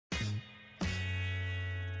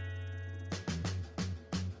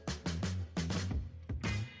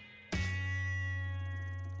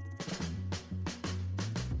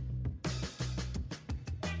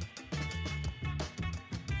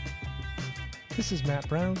This is Matt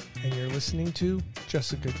Brown, and you're listening to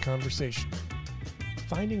Just a Good Conversation.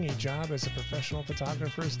 Finding a job as a professional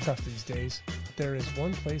photographer is tough these days, but there is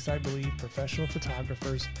one place I believe professional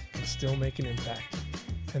photographers can still make an impact,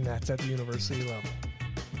 and that's at the university level.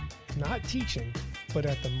 Not teaching, but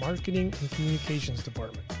at the marketing and communications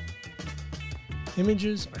department.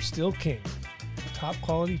 Images are still king. Top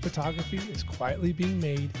quality photography is quietly being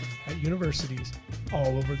made at universities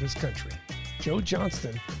all over this country. Joe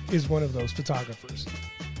Johnston is one of those photographers.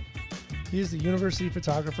 He is the university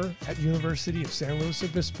photographer at University of San Luis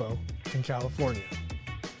Obispo in California.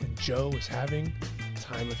 And Joe is having the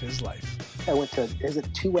time of his life. I went to, is it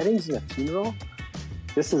 2 weddings and a funeral?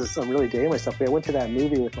 I'm really dating myself. I went to that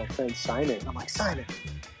movie with my friend Simon. I'm like, Simon,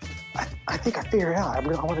 I think I figured it out. I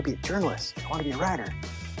want to be a journalist. I want to be a writer.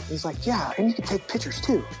 And he's like, yeah, and you can take pictures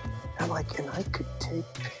too. And I'm like, and I could take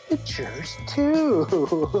pictures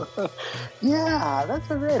too. Yeah, that's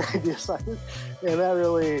a great idea, Simon. And that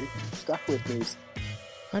really stuck with me.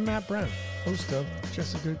 I'm Matt Brown, host of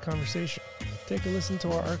Just a Good Conversation. Take a listen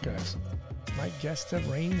to our archives. My guests have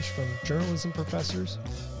ranged from journalism professors,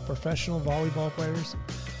 professional volleyball players,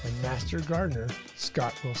 and master gardener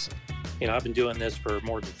Scott Wilson. You know, I've been doing this for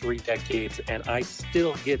more than 3 decades, and I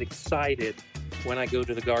still get excited when I go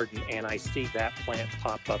to the garden and I see that plant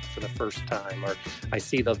pop up for the first time, or I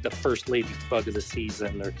see the first ladybug of the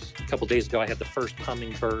season, or a couple days ago I had the first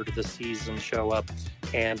hummingbird of the season show up,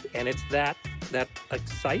 and it's that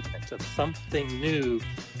excitement of something new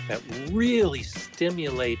that really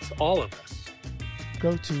stimulates all of us.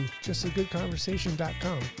 Go to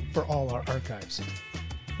justagoodconversation.com for all our archives.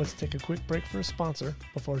 Let's take a quick break for a sponsor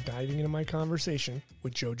before diving into my conversation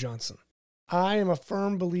with Joe Johnston. I am a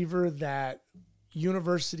firm believer that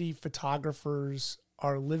university photographers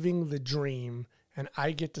are living the dream, and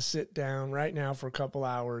I get to sit down right now for a couple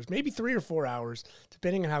hours, maybe 3 or 4 hours,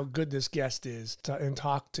 depending on how good this guest is, and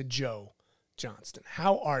talk to Joe Johnston.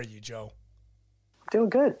 How are you, Joe? Doing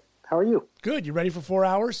good. How are you? Good. You ready for 4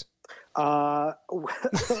 hours?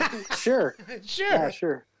 Sure. Sure. Yeah,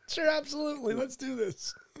 sure. Sure, absolutely. Let's do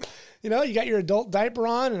this. You know, you got your adult diaper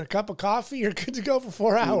on and a cup of coffee. You're good to go for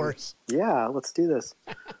 4 hours. Yeah, let's do this.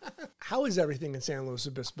 How is everything in San Luis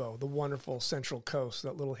Obispo, the wonderful Central Coast,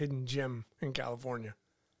 that little hidden gem in California?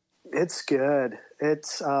 It's good.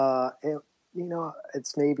 It's,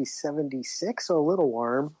 it's maybe 76, so a little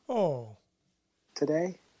warm. Oh.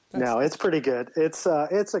 Today? No, it's pretty good. It's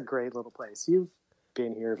a great little place. You've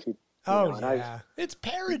been here if you yeah. It's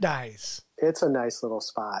paradise. It's a nice little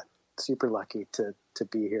spot. Super lucky to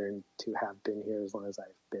be here and to have been here as long as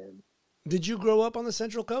I've been. Did you grow up on the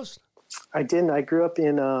Central Coast? I didn't. I grew up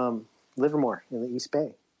in Livermore in the East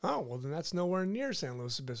Bay. Oh, well, then that's nowhere near San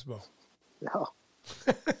Luis Obispo. No.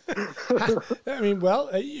 I mean, well,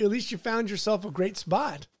 at least you found yourself a great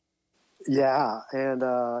spot. Yeah, and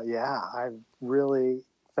I really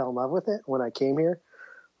fell in love with it when I came here.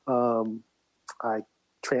 I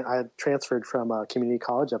transferred from a community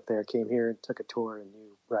college up there, came here and took a tour and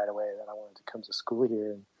knew right away that I wanted to come to school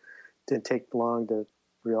here, and didn't take long to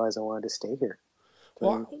realize I wanted to stay here.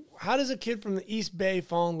 Well, how does a kid from the East Bay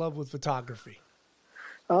fall in love with photography?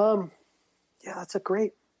 Yeah, that's a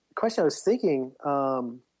great question. I was thinking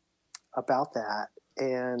about that,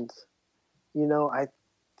 and I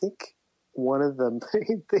think one of the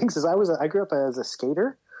main things is I grew up as a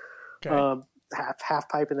skater. Okay. Half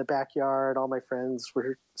pipe in the backyard. All my friends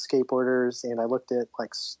were skateboarders, and I looked at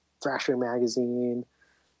like Thrasher magazine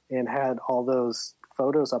and had all those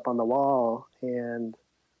photos up on the wall, and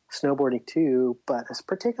snowboarding too. But as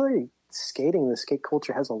particularly skating, the skate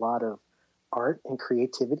culture has a lot of art and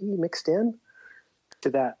creativity mixed in to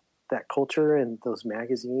that culture and those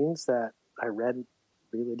magazines that I read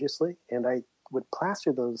religiously, and I would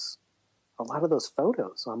plaster a lot of those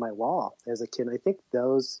photos on my wall as a kid. I think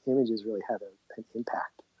those images really had an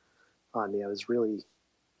impact on me. I was really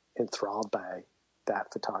enthralled by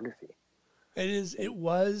that photography. It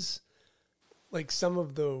was like some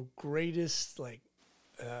of the greatest, like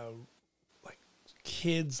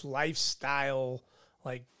kids lifestyle,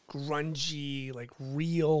 like grungy, like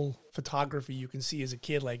real photography you can see as a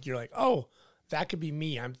kid. Like you're like, oh, that could be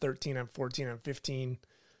me. I'm 13, I'm 14, I'm 15.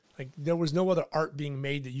 Like there was no other art being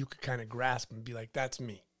made that you could kind of grasp and be like, that's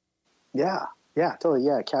me. Yeah, totally.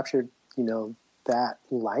 Yeah, it captured, that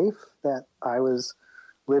life that I was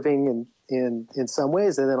living in some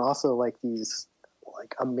ways, and then also like these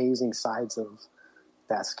like amazing sides of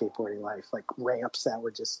that skateboarding life, like ramps that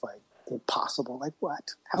were just like impossible. Like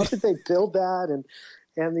what? How did they build that?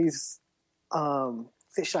 And these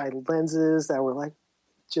fisheye lenses that were like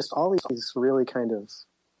just all these really kind of,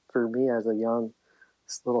 for me as a young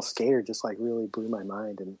little skater, just like really blew my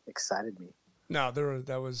mind and excited me. No,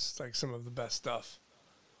 that was like some of the best stuff.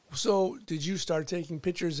 So did you start taking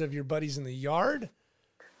pictures of your buddies in the yard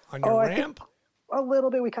on your ramp? A little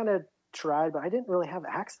bit. We kind of tried, but I didn't really have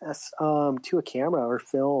access to a camera or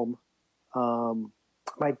film.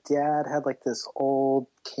 My dad had like this old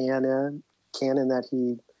Canon that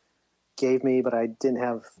he gave me, but I didn't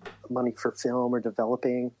have money for film or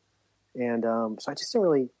developing. And so I just didn't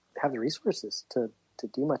really have the resources to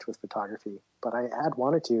do much with photography. But I had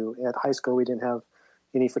wanted to. At high school, we didn't have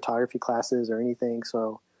any photography classes or anything.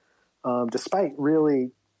 So despite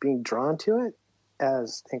really being drawn to it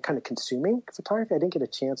and kind of consuming photography, I didn't get a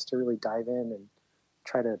chance to really dive in and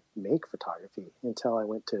try to make photography until I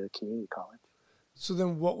went to community college. So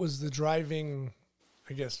then what was the driving,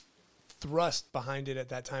 I guess, thrust behind it at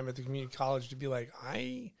that time at the community college to be like,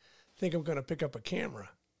 I think I'm going to pick up a camera?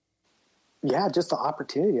 Yeah, just the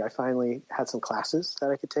opportunity. I finally had some classes that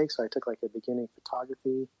I could take. So I took like a beginning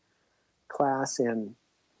photography class and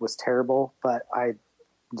was terrible, but I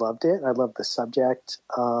loved it. I loved the subject.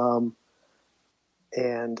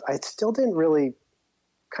 And I still didn't really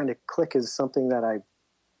kind of click as something that I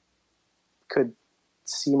could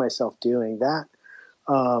see myself doing. That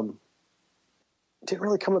didn't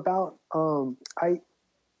really come about. I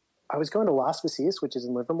was going to Las Vegas, which is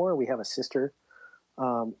in Livermore. We have a sister,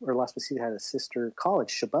 or Las Vegas had a sister college,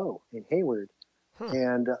 Chabot, in Hayward.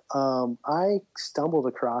 And I stumbled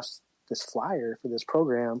across this flyer for this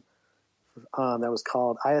program that was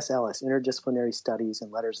called ISLS, Interdisciplinary Studies in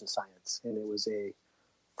Letters and Science. And it was a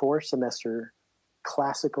 4-semester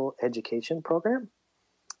classical education program.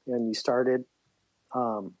 And you started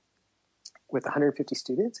with 150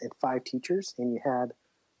 students and 5 teachers, and you had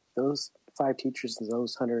those 5 teachers and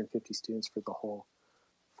those 150 students for the whole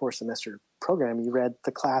 4-semester program. You read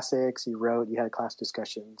the classics, you wrote, you had class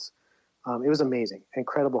discussions. It was amazing,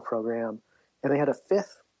 incredible program. And they had a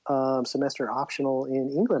 5th semester optional in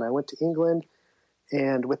England. I went to England,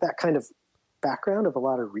 and with that kind of background of a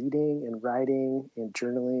lot of reading and writing and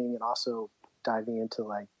journaling, and also diving into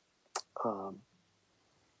like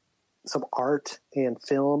some art and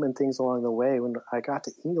film and things along the way. When I got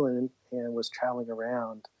to England and was traveling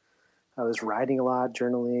around, I was writing a lot,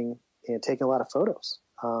 journaling, and taking a lot of photos.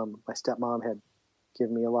 My stepmom had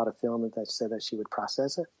given me a lot of film and that said that she would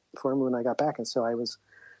process it for me when I got back. And so I was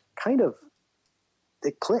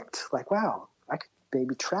it clicked like, wow, I could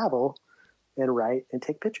maybe travel and write and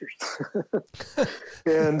take pictures.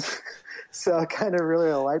 And so kind of really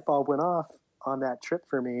a light bulb went off on that trip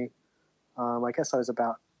for me. I guess I was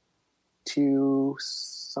about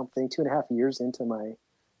 2.5 years into my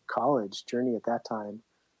college journey at that time.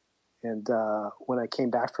 And when I came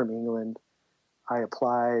back from England, I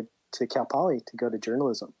applied to Cal Poly to go to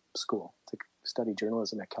journalism school, to study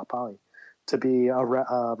journalism at Cal Poly, to be a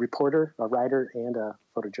reporter, a writer, and a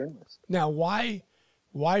photojournalist. Now, why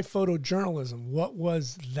photojournalism? What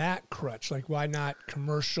was that crutch? Like, why not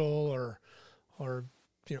commercial or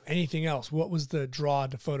anything else? What was the draw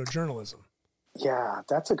to photojournalism? Yeah,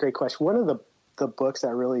 that's a great question. One of the books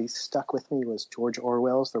that really stuck with me was George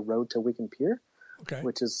Orwell's The Road to Wigan Pier,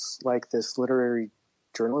 which is like this literary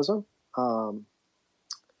journalism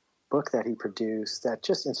book that he produced that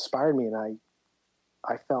just inspired me. And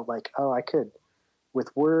I felt like, I could,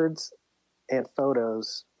 with words and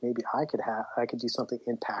photos, maybe I could do something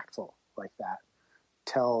impactful like that.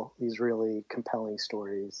 Tell these really compelling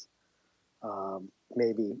stories,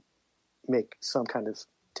 maybe make some kind of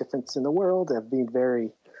difference in the world. Of being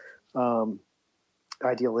very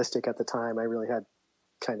idealistic at the time, I really had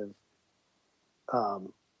kind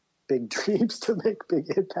of big dreams to make big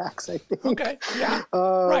impacts, I think. Okay, yeah,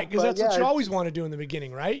 right, because that's what you always want to do in the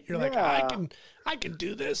beginning, right? You're like, I can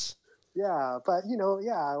do this. Yeah, but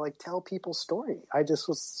like tell people's story. I just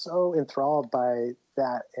was so enthralled by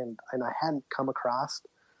that, and I hadn't come across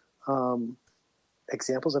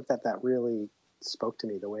examples of that really spoke to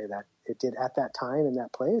me the way that it did at that time in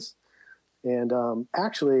that place. And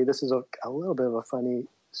actually, this is a little bit of a funny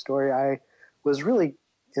story. I was really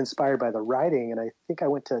inspired by the writing, and I think I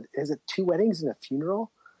went to 2 weddings and a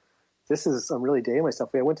funeral. I'm really dating myself.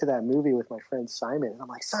 I went to that movie with my friend Simon, and I'm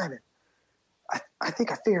like, Simon, I think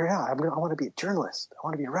I figured it out. I want to be a journalist. I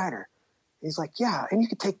want to be a writer. And he's like, yeah, and you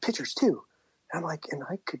could take pictures too. And I'm like, and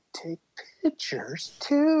I could take pictures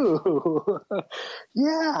too.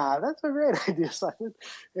 Yeah, that's a great idea, Simon.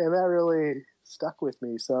 And that really stuck with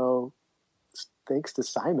me. So thanks to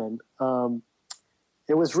Simon.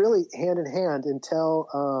 It was really hand in hand until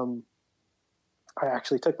I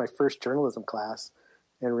actually took my first journalism class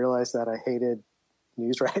and realized that I hated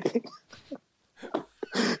news writing.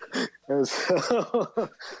 It was,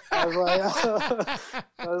 I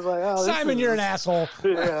was like, oh, Simon, you're an asshole.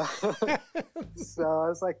 Yeah. So I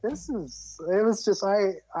was like, it was just,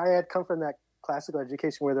 I had come from that classical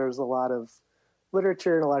education where there was a lot of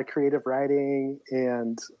literature and a lot of creative writing,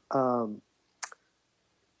 and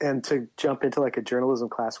to jump into like a journalism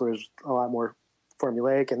class where there's a lot more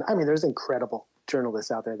formulaic. And I mean, there's incredible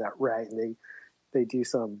journalists out there that write, and they do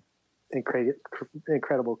some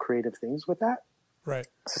incredible creative things with that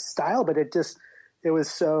style, but it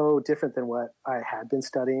was so different than what I had been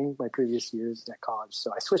studying my previous years at college.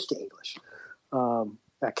 So I switched to English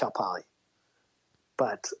at Cal Poly,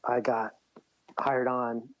 but I got hired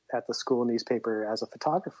on at the school newspaper as a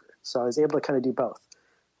photographer. So I was able to kind of do both,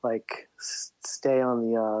 like stay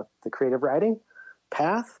on the creative writing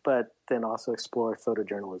path, but then also explore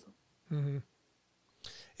photojournalism. Mm-hmm.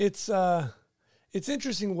 It's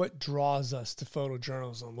interesting what draws us to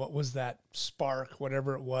photojournalism. What was that spark,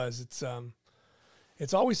 whatever it was? It's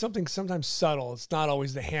always something sometimes subtle. It's not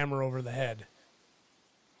always the hammer over the head.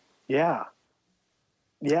 Yeah.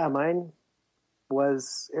 Yeah, mine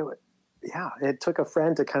was, it took a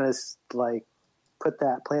friend to kind of like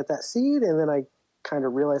plant that seed. And then I kind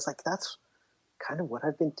of realized like, that's kind of what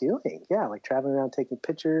I've been doing. Yeah. Like traveling around, taking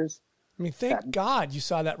pictures. I mean, thank God you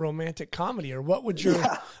saw that romantic comedy, or what would your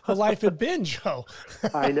life have been, Joe?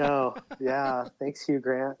 I know. Yeah. Thanks, Hugh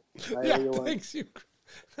Grant. Thanks, Hugh.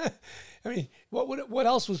 I mean, what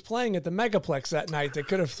else was playing at the Megaplex that night that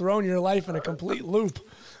could have thrown your life in a complete loop?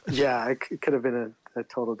 Yeah, it could have been a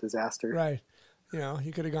total disaster. Right. You know,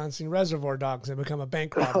 you could have gone and seen Reservoir Dogs and become a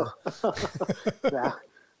bank robber. that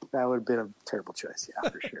would have been a terrible choice. Yeah,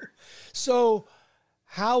 for sure. So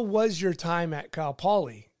how was your time at Cal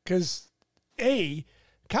Poly? Because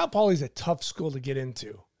Cal Poly is a tough school to get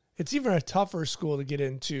into. It's even a tougher school to get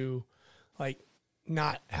into, like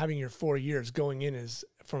not having your 4 years going in as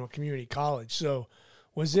from a community college. So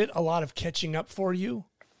was it a lot of catching up for you?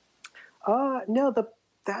 No,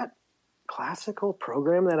 that classical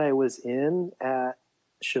program that I was in at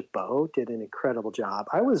Chabot did an incredible job.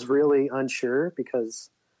 I was really unsure because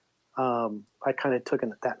I kind of took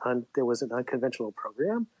there was an unconventional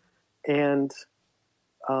program, and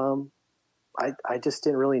I just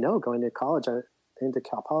didn't really know going to college into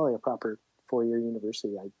Cal Poly, a proper 4-year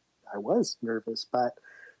university. I was nervous, but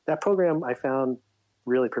that program I found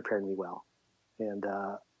really prepared me well, and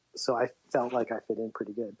so I felt like I fit in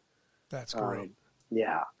pretty good. That's great.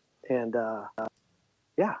 Yeah, and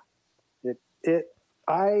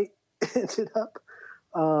I ended up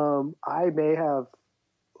I may have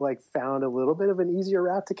like found a little bit of an easier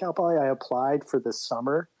route to Cal Poly. I applied for the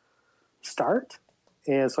summer start,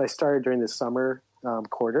 and so I started during the summer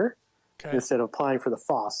quarter instead of applying for the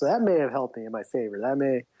fall. So that may have helped me in my favor. That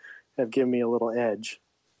may have given me a little edge.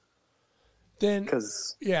 Then,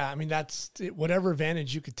 I mean, that's whatever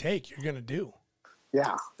advantage you could take, you're going to do.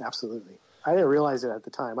 Yeah, absolutely. I didn't realize it at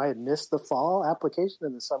the time. I had missed the fall application,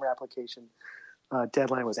 and the summer application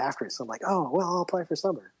deadline was after it. So I'm like, oh, well, I'll apply for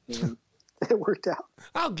summer. And it worked out.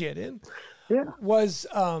 I'll get in. Yeah. Was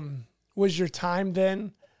your time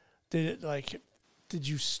then, did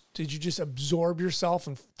you just absorb yourself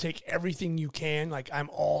and take everything you can? Like, I'm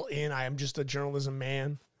all in. I am just a journalism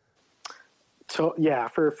man. Yeah,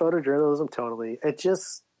 for photojournalism, totally. It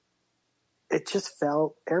just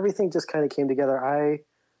felt, everything just kind of came together. I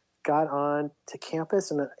got on to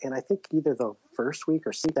campus, and I think either the first week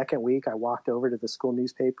or second week, I walked over to the school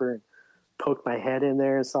newspaper and poked my head in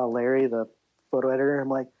there and saw Larry, the photo editor. I'm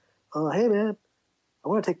like, oh, hey, man, I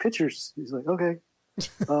want to take pictures. He's like, okay.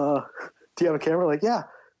 Do you have a camera? Like, yeah.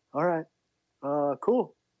 All right.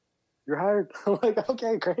 Cool. You're hired. I'm like,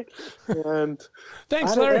 okay, great. And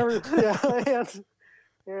thanks, Larry.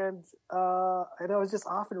 And I was just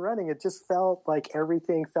off and running. It just felt like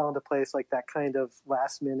everything fell into place, like that kind of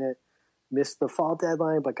last minute, missed the fall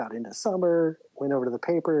deadline, but got into summer, went over to the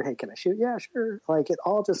paper. Hey, can I shoot? Yeah, sure. Like, it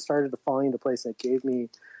all just started to fall into place. And it gave me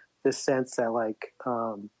this sense that like,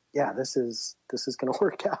 this is going to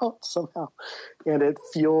work out somehow. And it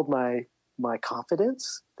fueled my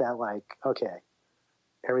confidence that like, okay,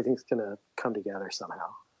 everything's going to come together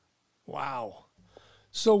somehow. Wow.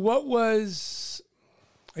 So what was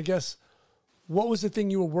the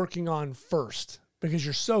thing you were working on first? Because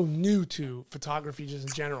you're so new to photography just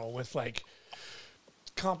in general, with like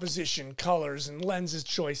composition, colors, and lenses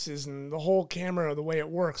choices, and the whole camera, the way it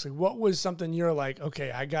works. Like, what was something you're like,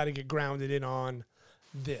 okay, I got to get grounded in on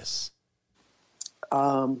this?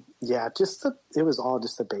 It was all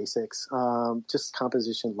just the basics. Just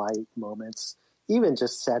composition, light, moments, even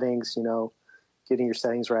just settings, getting your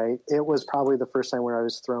settings right. It was probably the first time where I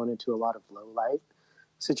was thrown into a lot of low light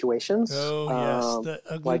situations. Oh, yes, the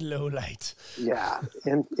ugly like, low light. Yeah,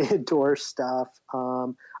 and indoor stuff.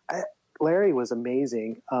 Larry was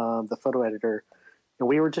amazing, the photo editor, and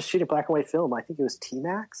we were just shooting black and white film. I think it was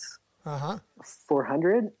T-Max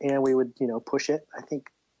 400, and we would, push it, I think,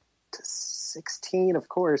 to 16, of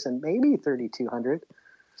course, and maybe 3200.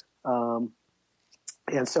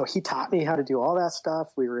 And so he taught me how to do all that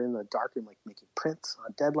stuff. We were in the darkroom, like making prints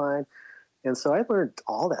on deadline. And so I learned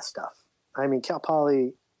all that stuff. I mean, Cal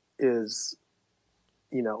Poly is,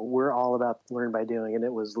 we're all about learn by doing. And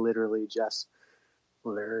it was literally just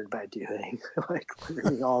learn by doing, like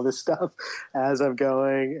learning all this stuff as I'm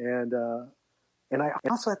going. And I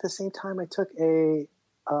also, at the same time, I took a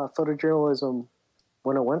photojournalism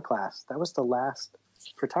 101 class. That was the last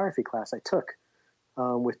photography class I took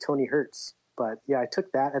with Tony Hertz. But yeah, I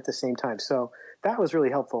took that at the same time. So that was really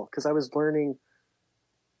helpful because I was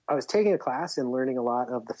taking a class and learning a lot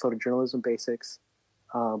of the photojournalism basics,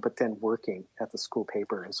 but then working at the school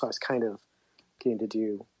paper. And so I was kind of getting to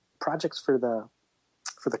do projects for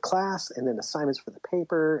the class and then assignments for the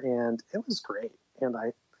paper. And it was great. And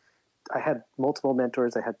I had multiple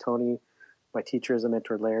mentors. I had Tony, my teacher, as a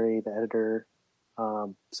mentor, Larry, the editor.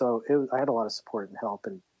 So I had a lot of support and help.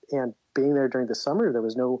 And being there during the summer, there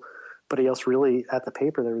was nobody else really at the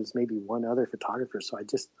paper. There was maybe one other photographer. So I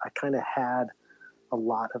kind of had a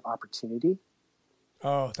lot of opportunity.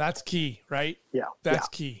 Oh, that's key, right? Yeah. That's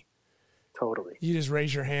key. Totally. You just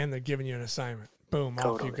raise your hand, they're giving you an assignment. Boom,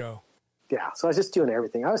 totally. Off you go. Yeah. So I was just doing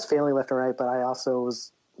everything. I was failing left and right, but I also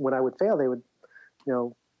was, when I would fail, they would,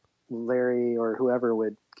 Larry or whoever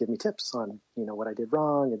would give me tips on, what I did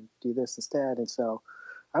wrong and do this instead. And so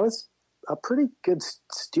I was a pretty good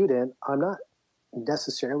student. I'm not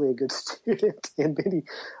necessarily a good student in many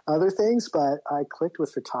other things, but I clicked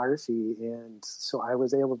with photography. And so I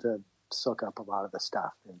was able to soak up a lot of the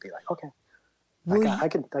stuff and be like, okay, I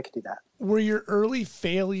can do that. Were your early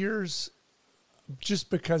failures just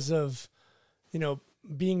because of,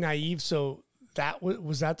 being naive? So that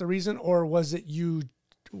was that the reason, or was it you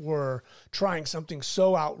were trying something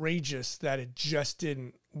so outrageous that it just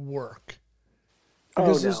didn't work?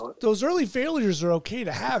 Because those early failures are okay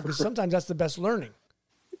to have because sometimes that's the best learning.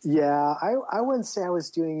 Yeah, I wouldn't say I was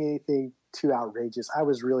doing anything too outrageous. I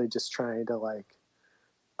was really just trying to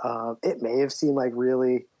it may have seemed like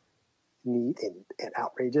really neat and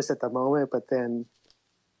outrageous at the moment, but then,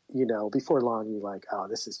 before long you're like, oh,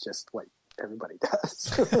 this is just what everybody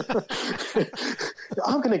does.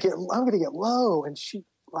 I'm gonna get low and shoot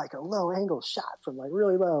like a low angle shot from like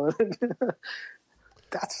really low.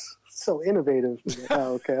 That's so innovative.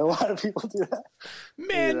 Oh, okay, a lot of people do that.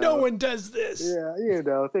 Man, no one does this.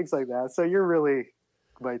 Yeah, things like that. So you're really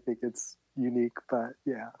might think it's unique, but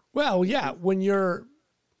yeah. Well, yeah, when your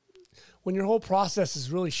whole process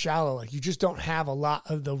is really shallow, like you just don't have a lot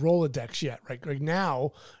of the Rolodex yet, right? Like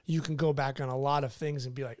now you can go back on a lot of things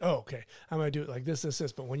and be like, oh, okay, I'm going to do it like this.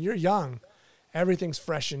 But when you're young, everything's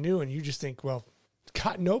fresh and new. And you just think, well,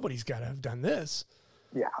 God, nobody's got to have done this.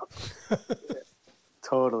 Yeah,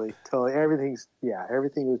 totally. Everything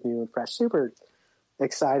was new and fresh, super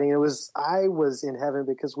exciting. I was in heaven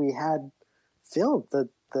because we had filmed the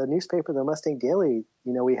newspaper, the Mustang Daily,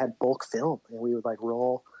 we had bulk film and we would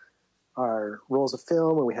roll our rolls of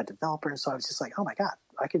film and we had developers. So I was just like, oh my God,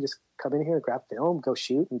 I could just come in here and grab film, go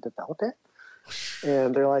shoot and develop it.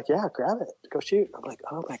 And they're like, yeah, grab it, go shoot. I'm like,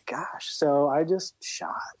 oh my gosh. So I just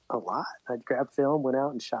shot a lot. I grabbed film, went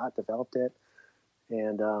out and shot, developed it,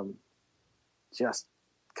 and just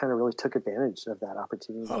kind of really took advantage of that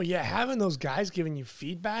opportunity. Oh yeah. Having those guys giving you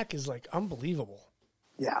feedback is unbelievable.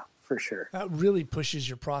 Yeah, for sure. That really pushes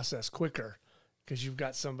your process quicker because you've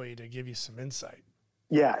got somebody to give you some insight.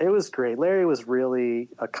 Yeah, it was great. Larry was really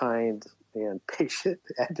a kind and patient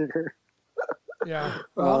editor. Yeah.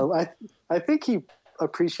 Well, I think he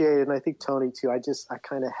appreciated, and I think Tony too. I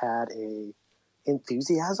kind of had a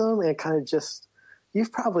enthusiasm and kind of just,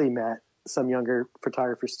 you've probably met some younger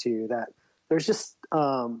photographers too, that there's just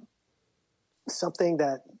something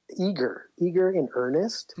that eager and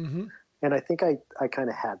earnest. Mm-hmm. And I think I kind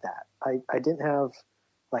of had that. I didn't have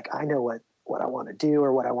I know what I want to do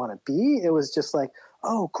or what I want to be. It was just like,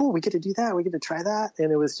 oh, cool, we get to do that. We get to try that.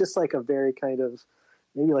 And it was just a very kind of,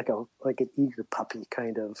 maybe an eager puppy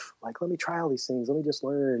kind of let me try all these things. Let me just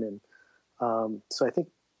learn. And so I think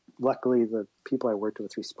luckily the people I worked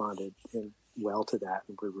with responded well to that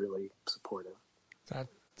and were really supportive.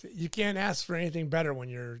 You can't ask for anything better when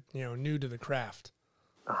you're, new to the craft.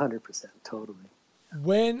 100%. Totally.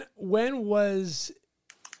 When was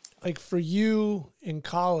for you in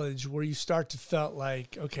college where you start to felt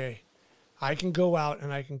like, okay, I can go out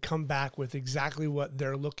and I can come back with exactly what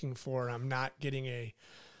they're looking for. I'm not getting a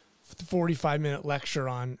 45-minute lecture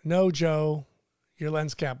on, no, Joe, your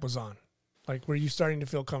lens cap was on. Like, were you starting to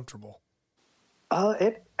feel comfortable?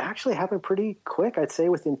 It actually happened pretty quick. I'd say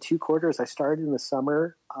within 2 quarters. I started in the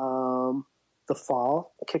summer. The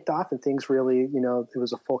fall kicked off, and things really, it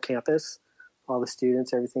was a full campus. All the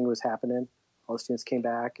students, everything was happening. All the students came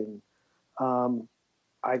back, and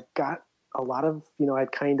I got a lot of,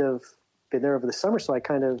 I'd kind of been there over the summer, so I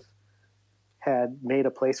kind of had made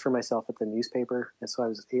a place for myself at the newspaper, and so I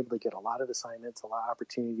was able to get a lot of assignments, a lot of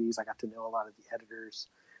opportunities. I got to know a lot of the editors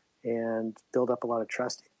and build up a lot of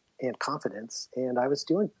trust and confidence, and I was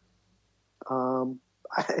doing when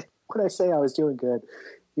I say I was doing good,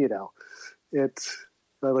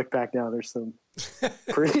 I look back now, there's some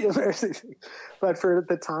pretty embarrassing things. But for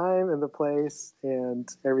the time and the place and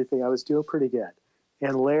everything, I was doing pretty good.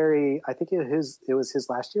 And Larry, I think it was his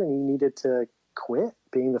last year, and he needed to quit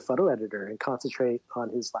being the photo editor and concentrate on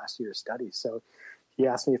his last year's studies. So he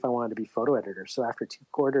asked me if I wanted to be photo editor. So after 2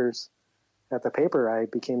 quarters at the paper, I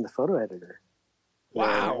became the photo editor.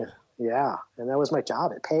 Wow. Yeah. And that was my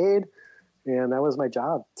job. It paid. And that was my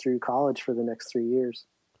job through college for the next 3 years.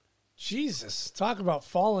 Jesus. Talk about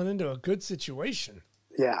falling into a good situation.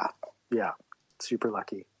 Yeah. Yeah. Super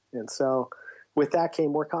lucky. And so with that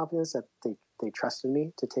came more confidence that they trusted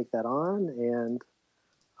me to take that on. And,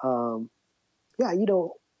 yeah,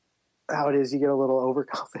 how it is, you get a little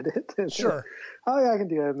overconfident. Sure. Oh yeah, I can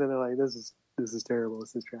do it. And then they're like, this is terrible.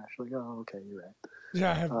 This is trash. Like, oh, okay, you're right.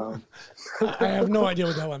 Yeah, I have no idea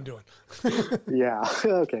what the hell I'm doing. Yeah.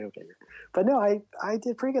 Okay. But no, I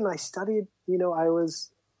did pretty good. And I studied,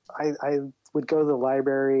 I would go to the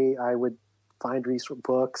library. I would find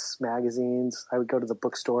books, magazines. I would go to the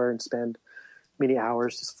bookstore and spend many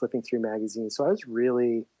hours just flipping through magazines. So I was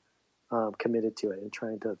really committed to it and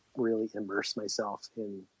trying to really immerse myself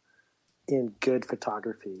in good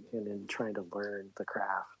photography and in trying to learn the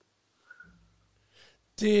craft.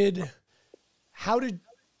 Did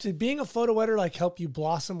being a photo editor help you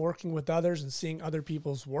blossom working with others and seeing other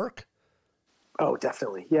people's work? Oh,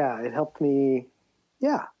 definitely. Yeah. It helped me.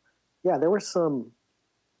 Yeah. There were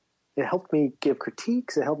it helped me give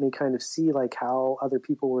critiques. It helped me kind of see how other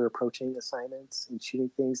people were approaching assignments and shooting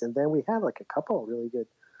things. And then we had a couple of really good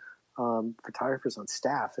photographers on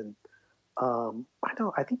staff. And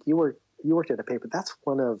I think you worked at a paper. That's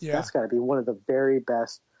that's got to be one of the very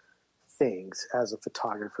best things as a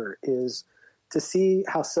photographer, is to see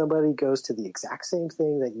how somebody goes to the exact same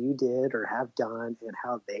thing that you did or have done and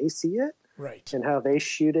how they see it, right, and how they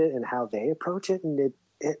shoot it and how they approach it. And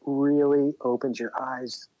it really opens your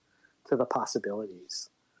eyes to the possibilities.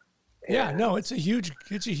 Yeah, no, it's a huge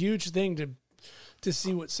thing to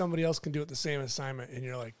see what somebody else can do at the same assignment. And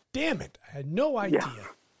you're like, damn it, I had no idea.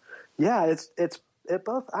 Yeah, it's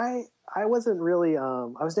both. I wasn't really,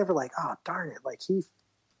 I was never like, oh, darn it. He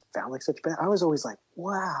found such bad. I was always like,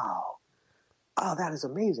 wow, oh, that is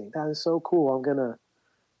amazing. That is so cool. I'm going to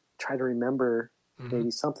try to remember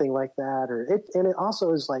maybe something like that. And it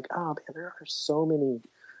also is like, oh man, there are so many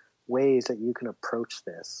ways that you can approach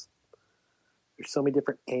this. There's so many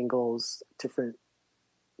different angles, different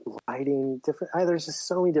lighting, there's just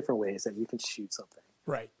so many different ways that you can shoot something.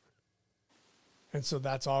 Right. And so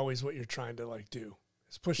that's always what you're trying to do,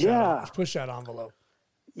 is push that envelope.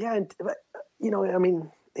 Yeah. But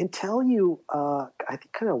until you, I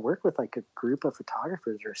think, kind of work with a group of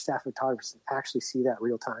photographers or a staff of photographers and actually see that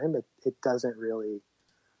real time, it doesn't really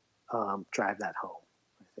drive that home,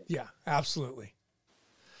 I think. Yeah, absolutely.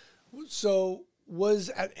 So was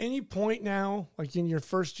at any point now, in your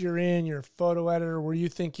first year you're a photo editor, were you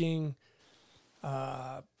thinking,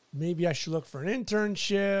 maybe I should look for an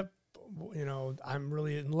internship? I'm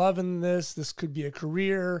really in love in this. This could be a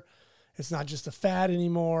career. It's not just a fad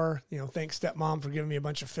anymore. Thanks stepmom for giving me a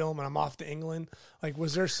bunch of film and I'm off to England.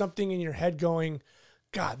 Was there something in your head going,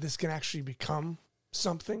 God, this can actually become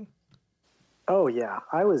something? Oh yeah.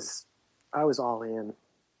 I was all in.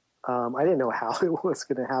 I didn't know how it was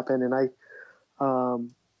going to happen. And I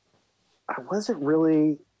wasn't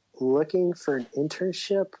really looking for an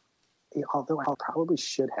internship, although I probably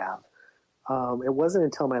should have. It wasn't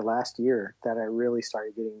until my last year that I really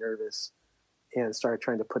started getting nervous and started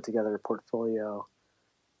trying to put together a portfolio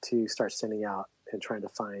to start sending out and trying to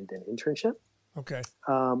find an internship. Okay.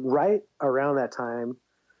 Right around that time,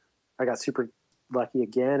 I got super lucky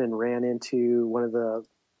again and ran into one of the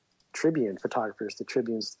Tribune photographers. The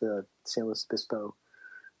Tribune's the San Luis Obispo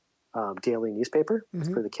daily newspaper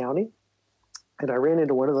for the county. And I ran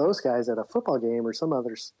into one of those guys at a football game or some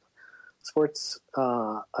other sports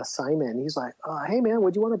assignment. And he's like, hey man,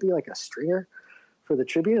 would you want to be a stringer for the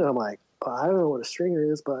Tribune? And I'm like, I don't know what a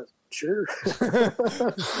stringer is, but sure.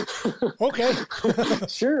 Okay.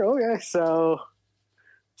 Sure. Okay. So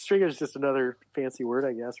stringer is just another fancy word,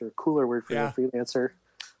 I guess, or a cooler word for a freelancer.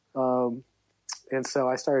 And so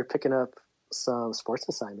I started picking up some sports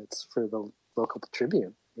assignments for the local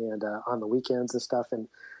Tribune and on the weekends and stuff. And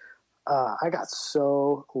I got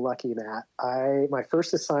so lucky, Matt. My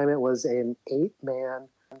first assignment was an 8-man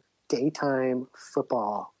daytime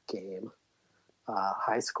football game,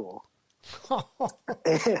 high school.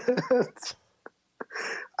 And,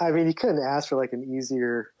 I mean, you couldn't ask for like an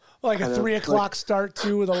easier, like a 3 o'clock start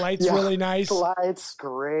too, with the lights really nice. The lights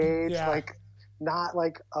great, like not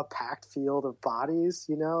like a packed field of bodies.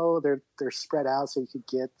 You know, they're spread out so you could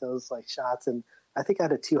get those like shots. And I think I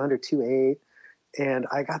had a 200-2-8, and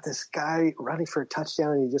I got this guy running for a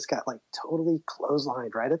touchdown, and he just got like totally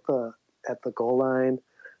clotheslined right at the goal line,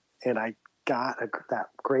 and I got that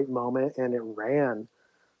great moment, and it ran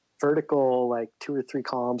vertical like 2 or 3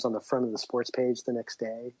 columns on the front of the sports page the next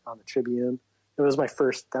day on the Tribune. That was my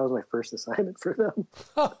first assignment for them.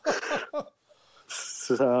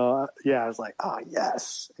 So I was like, oh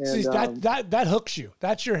yes. And, see, that hooks you.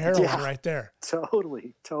 That's your heroine right there.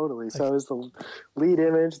 Totally. So it was the lead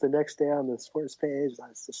image the next day on the sports page. I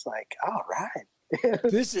was just like, all right.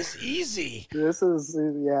 This is easy. I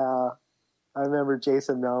remember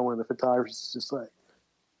Jason Mellon, the photographer, was just like,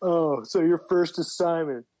 oh, so your first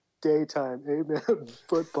assignment, daytime 8-man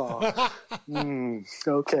football.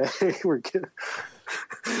 Okay, we're good.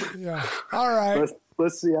 Yeah. All right.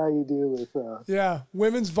 Let's see how you do with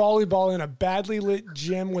women's volleyball in a badly lit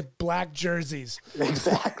gym with black jerseys.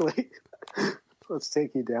 Exactly. Let's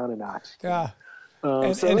take you down a notch. Yeah.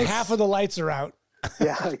 And half of the lights are out.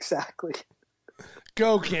 Yeah, exactly.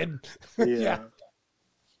 Go, kid. Yeah.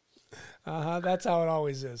 That's how it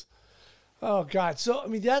always is. Oh God. So I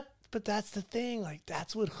mean but that's the thing. Like,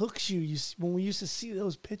 that's what hooks you. When we used to see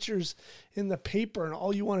those pictures in the paper, and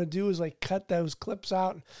all you want to do is like cut those clips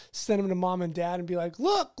out and send them to mom and dad and be like,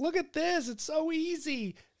 look at this. It's so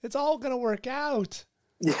easy. It's all going to work out.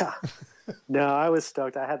 Yeah. No, I was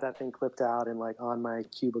stoked. I had that thing clipped out and like on my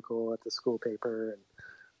cubicle at the school paper, and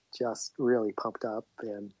just really pumped up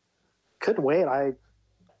and couldn't wait. I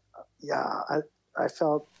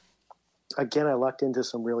felt, again, I lucked into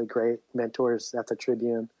some really great mentors at the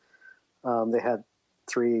Tribune. They had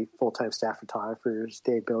 3 full-time staff photographers: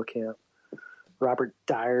 Dave Billcamp, Robert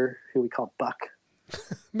Dyer, who we call Buck.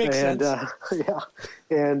 Makes sense.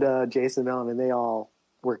 And Jason Mellon, and they all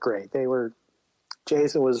were great.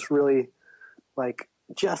 Jason was really like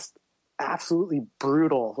just absolutely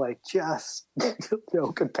brutal, like just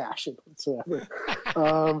no compassion whatsoever.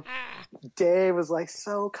 Dave was like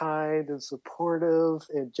so kind and supportive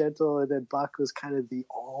and gentle, and then Buck was kind of the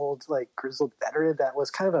old, like grizzled veteran that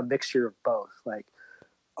was kind of a mixture of both. Like,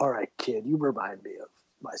 all right, kid, you remind me of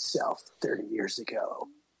myself 30 years ago.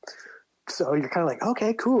 So you're kind of like,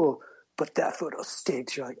 okay, cool, but that photo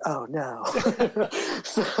stinks. You're like, oh no.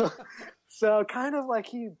 so kind of like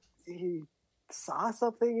he saw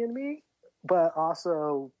something in me, but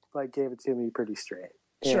also like gave it to me pretty straight.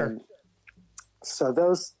 Sure. And so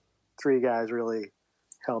those 3 guys really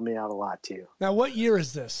helped me out a lot too. Now, what year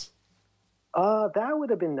is this? That would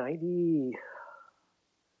have been 90,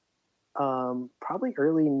 probably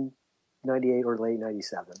early 98 or late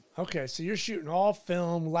 97. Okay. So you're shooting all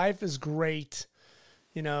film. Life is great.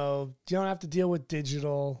 You know, you don't have to deal with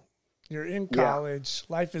digital. You're in college.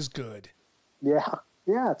 Yeah. Life is good. Yeah.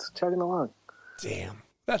 Yeah. It's chugging along. Damn.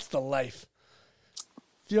 That's the life.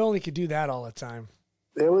 If you only could do that all the time.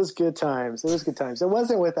 It was good times. It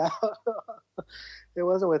wasn't without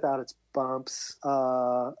its bumps.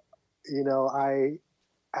 At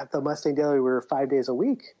the Mustang Daily, we were 5 days a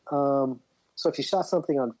week. So if you shot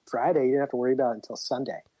something on Friday, you didn't have to worry about it until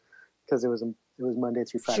Sunday, because it was Monday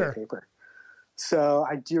through Friday paper. So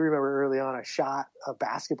I do remember early on, I shot a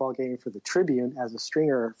basketball game for the Tribune as a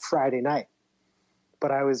stringer Friday night,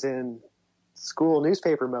 but I was in school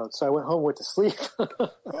newspaper mode, so I went home, went to sleep.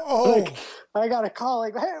 I got a call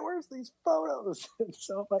like, hey, where's these photos? And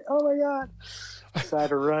so I'm like, oh my God. So I had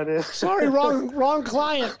to run in. Sorry, wrong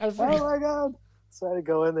client. Oh my God. So I had to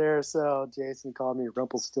go in there. So Jason called me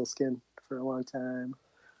Rumpelstiltskin for a long time.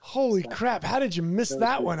 Holy crap. How did you miss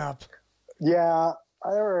that one up? Yeah,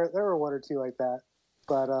 there were 1 or 2 like that.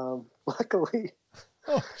 But luckily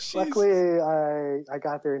I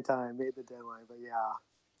got there in time, made the deadline. But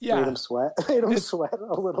made him sweat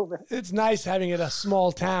a little bit. It's nice having it a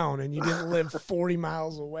small town and you didn't live 40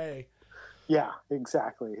 miles away. Yeah,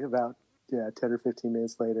 exactly. About 10 or 15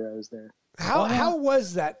 minutes later, I was there. How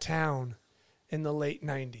was that town in the late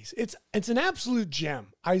 90s? It's an absolute gem.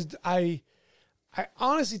 I I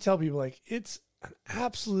honestly tell people, like, it's an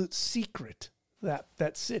absolute secret,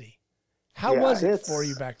 that city. How was it for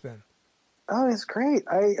you back then? Oh, it's great.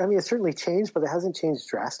 I mean, it's certainly changed, but it hasn't changed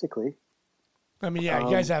drastically. I mean, yeah, you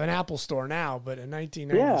guys have an Apple store now, but in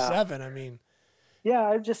 1997, I mean. Yeah,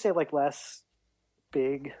 I'd just say like less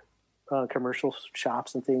big commercial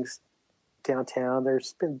shops and things downtown.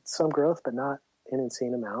 There's been some growth, but not an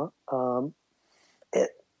insane amount.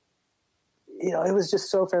 It was just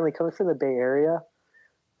so friendly coming from the Bay Area.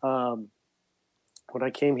 When I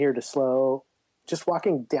came here to SLO, just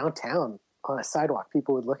walking downtown on a sidewalk,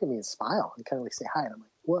 people would look at me and smile and kind of like say hi. And I'm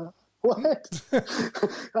like, what?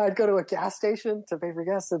 I'd go to a gas station to pay for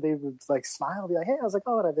gas and they would like smile and be like, hey, I was like,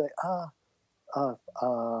 oh, and I'd be like,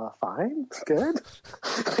 fine, good.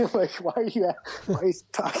 Like, why are you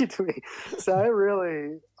talking to me? So I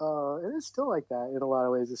really, and it's still like that in a lot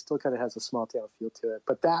of ways. It still kind of has a small town feel to it,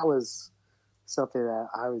 but that was something that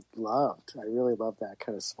I loved. I really loved that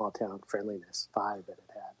kind of small town friendliness vibe that it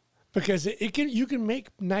had. Because you can make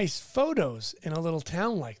nice photos in a little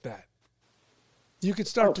town like that. You could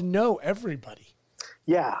start to know everybody.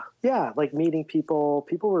 Yeah. Like meeting people.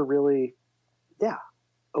 People were really,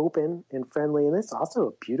 open and friendly. And it's also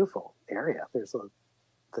a beautiful area. There's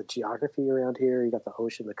the geography around here. You got the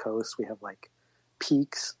ocean, the coast. We have like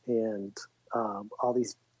peaks and all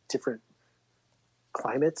these different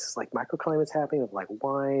climates, like microclimates happening of like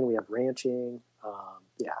wine. We have ranching.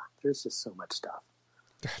 There's just so much stuff.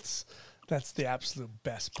 That's the absolute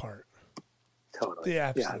best part. Totally. The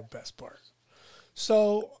absolute best part.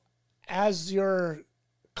 So as your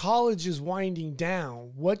college is winding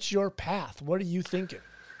down, what's your path? What are you thinking?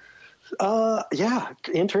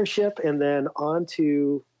 Internship and then on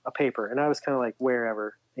to a paper. And I was kind of like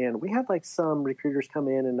wherever. And we had like some recruiters come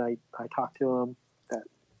in and I talked to them that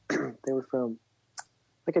they were from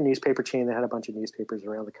like a newspaper chain that had a bunch of newspapers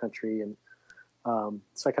around the country. And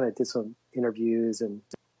so I kind of did some interviews, and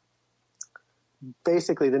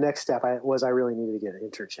basically the next step I really needed to get an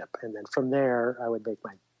internship. And then from there I would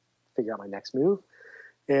figure out my next move.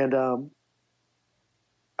 And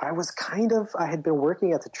I had been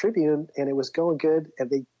working at the Tribune and it was going good, and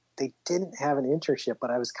they didn't have an internship, but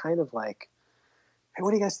I was kind of like, hey, what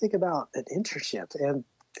do you guys think about an internship? And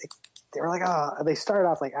they were like, they started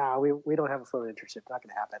off like, we don't have a photo internship, not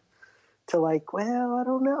going to happen. To like, well, I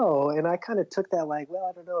don't know. And I kind of took that like, well,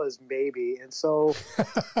 I don't know as maybe. And so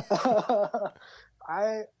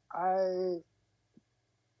I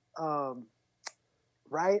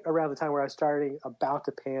right around the time where I was about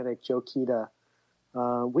to panic, Joe Kita,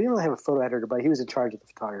 we didn't really have a photo editor, but he was in charge of the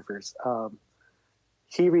photographers.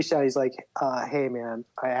 He reached out. He's like, hey, man,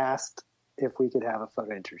 I asked if we could have a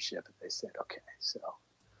photo internship. And they said, okay, so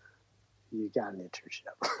you got an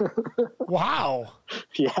internship. Wow.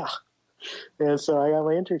 Yeah. And so I got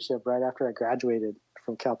my internship right after I graduated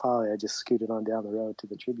from Cal Poly. I just scooted on down the road to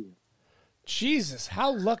the Tribune. Jesus,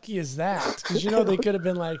 how lucky is that? Because, they could have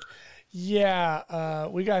been like, we got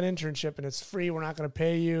an internship and it's free. We're not going to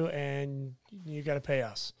pay you, and you got to pay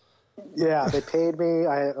us. Yeah, they paid me.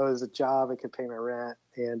 It was a job. I could pay my rent.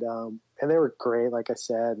 And they were great, like I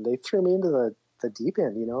said. And they threw me into the deep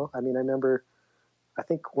end, I mean, I remember, I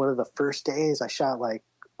think one of the first days I shot like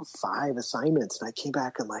 5 assignments, and I came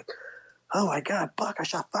back and like, oh my God, Buck, I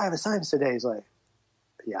shot 5 assignments today. He's like,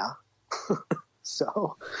 yeah.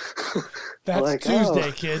 So that's like,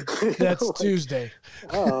 Tuesday, kid. That's like, Tuesday.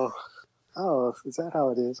 Oh, is that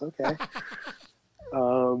how it is? Okay.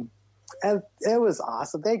 And it was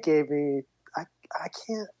awesome. They gave me,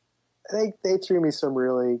 they threw me some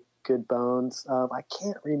really good bones. I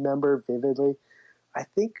can't remember vividly. I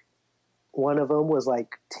think one of them was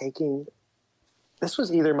like this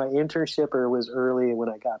was either my internship or it was early when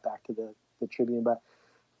I got back to the Tribune, but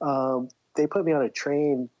they put me on a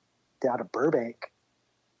train down to Burbank,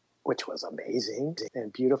 which was amazing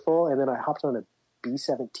and beautiful. And then I hopped on a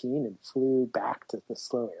B-17 and flew back to the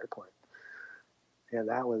SLO airport. And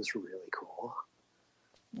that was really cool.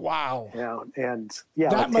 Wow.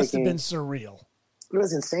 That must have been surreal. It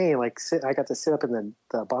was insane. Like I got to sit up in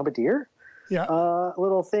the Bombardier. Yeah.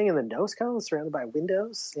 Little thing in the nose cone surrounded by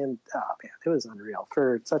windows. And it was unreal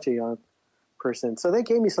for such a young person. So they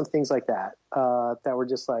gave me some things like that that were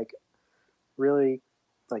just like really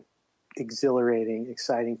like exhilarating,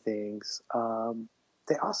 exciting things.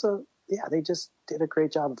 They also, they just did a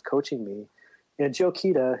great job of coaching me. And Joe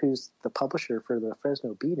Kita, who's the publisher for the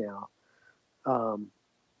Fresno Bee now,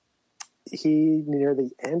 he, near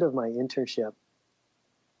the end of my internship,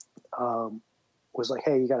 was like,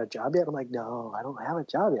 hey, you got a job yet? I'm like, no, I don't have a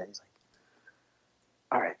job yet. He's like,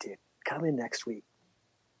 all right, dude, come in next week.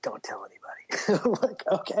 Don't tell anybody. I'm like,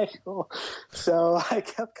 okay, cool. So I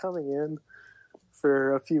kept coming in.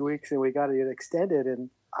 for a few weeks, and we got it extended. And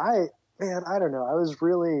I don't know. I was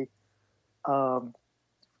really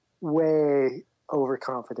way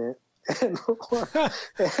overconfident and,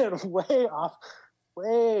 and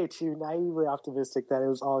way too naively optimistic that it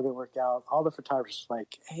was all going to work out. All the photographers were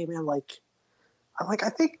like, hey, man, like, I'm like, I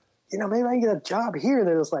think, maybe I can get a job here. And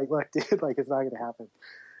they're just like, look, dude, like, it's not going to happen.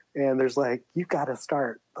 And there's like, you got to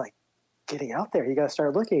start, like, getting out there. You got to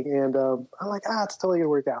start looking. And I'm like, it's totally going to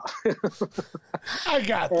work out. I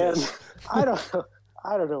got this. I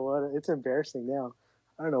don't know what, it's embarrassing now.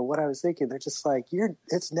 I don't know what I was thinking. They're just like,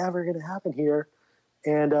 it's never going to happen here.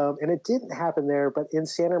 And it didn't happen there, but in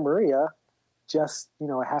Santa Maria, just,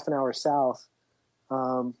 a half an hour south,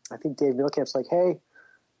 I think Dave Milcamp's like, hey,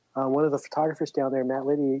 one of the photographers down there, Matt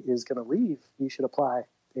Liddy, is going to leave. You should apply.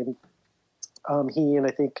 And he and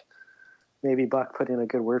I think maybe Buck put in a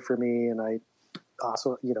good word for me. And I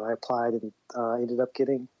also, I applied and ended up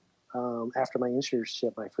getting, after my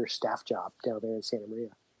internship, my first staff job down there in Santa Maria.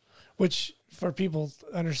 Which, for people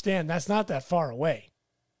to understand, that's not that far away.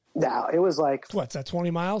 No, it was like... What's that,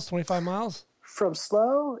 20 miles, 25 miles? From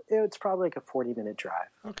SLO, it's probably like a 40-minute drive.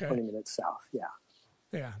 Okay. 20 minutes south, yeah.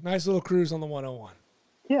 Yeah, nice little cruise on the 101.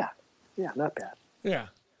 Yeah, not bad. Yeah.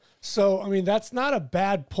 So, I mean, that's not a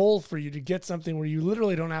bad pull for you to get something where you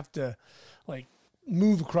literally don't have to, like,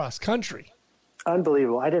 move across country.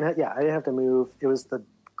 Unbelievable. I didn't have to move. It was the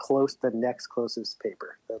next closest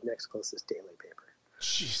paper, the next closest daily paper.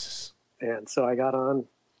 Jesus. And so I got on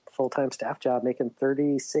full-time staff job making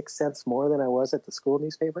 36 cents more than I was at the school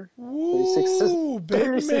newspaper. Ooh,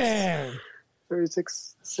 big man.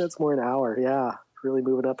 36 cents more an hour. Yeah. Really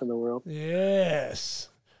moving up in the world. Yes.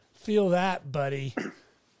 Feel that, buddy.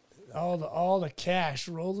 All the cash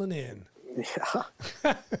rolling in.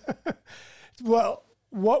 Yeah. Well,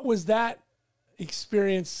 what was that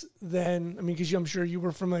experience then? I mean, because I'm sure you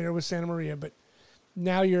were familiar with Santa Maria, but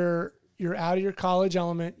now you're out of your college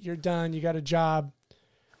element. You're done. You got a job.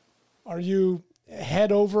 Are you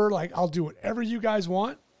head over, like, I'll do whatever you guys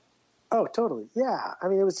want? Oh, totally. Yeah. I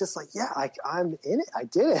mean, it was just like, I'm in it. I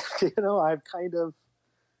did it.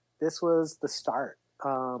 This was the start.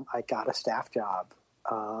 I got a staff job,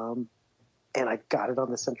 and I got it on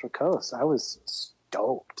the Central Coast. I was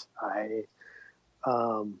stoked. I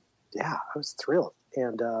was thrilled.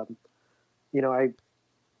 And, I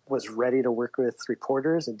was ready to work with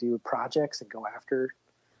reporters and do projects and go after,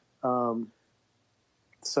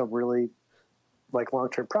 some really like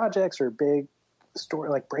long-term projects or big story,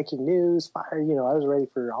 like breaking news, fire, I was ready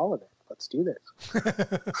for all of it. Let's do this.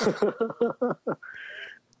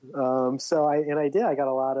 I did. I got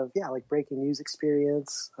a lot of, like breaking news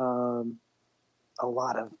experience. A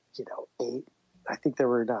lot of, 8, I think there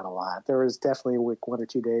were not a lot. There was definitely like 1 or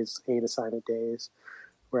 2 days, 8 assignment days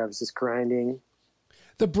where I was just grinding.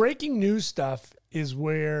 The breaking news stuff is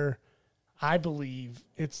where I believe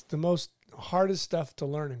it's the most hardest stuff to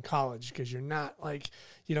learn in college, because you're not like,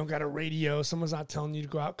 you don't got a radio. Someone's not telling you to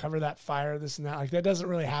go out, cover that fire, this and that. Like, that doesn't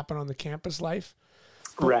really happen on the campus life.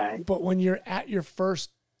 Right. But when you're at your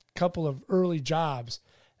first couple of early jobs,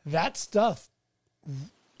 that stuff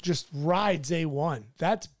just rides A1.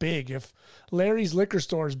 That's big. If Larry's liquor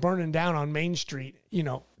store is burning down on Main Street,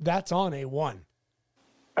 that's on A1.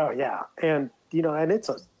 Oh yeah. And, and it's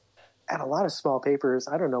at a lot of small papers.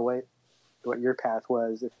 I don't know what your path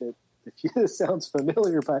was, if it sounds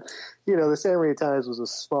familiar, but the Santa Maria Times was a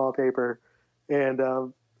small paper, and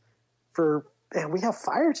we have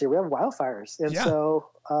fires here. We have wildfires, and so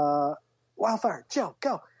wildfire, Joe,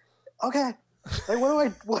 go. Okay, like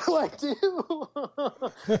what do I do?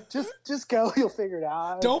 just go. You'll figure it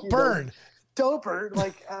out. Don't burn. Don't burn.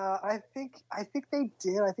 Like I think they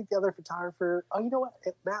did. I think the other photographer. Oh, you know what?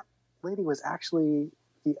 Matt Lady was actually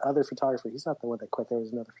the other photographer. He's not the one that quit. There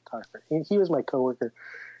was another photographer. He was my coworker.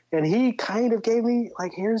 And he kind of gave me,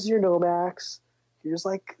 like, here's your Nomax, here's,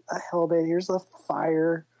 like, a helmet, here's a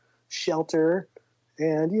fire shelter,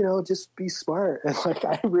 and, just be smart. And, like,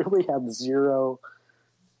 I really had zero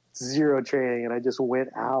training, and I just went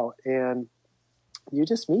out, and you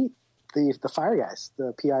just meet the fire guys,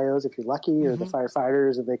 the PIOs, if you're lucky, or the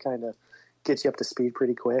firefighters, and they kind of get you up to speed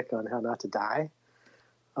pretty quick on how not to die.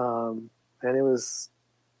 And it was,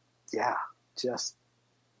 just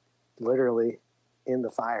literally in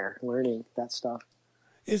the fire, learning that stuff.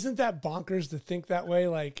 Isn't that bonkers to think that way?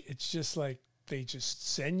 Like, it's just like they just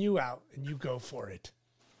send you out and you go for it.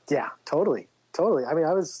 Yeah, totally. I mean,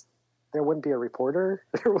 there wouldn't be a reporter.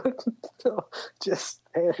 There wouldn't, just,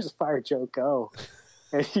 hey, there's a fire, Joe, go.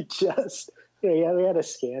 And you just, we had a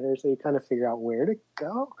scanner, so you kind of figure out where to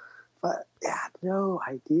go. But no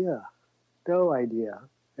idea.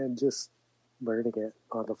 And just learning it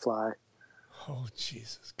on the fly. Oh,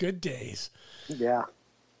 Jesus. Good days. Yeah.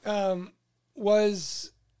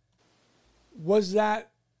 Was that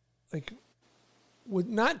like,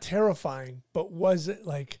 not terrifying, but was it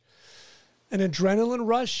like an adrenaline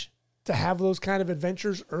rush to have those kind of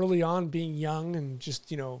adventures early on, being young and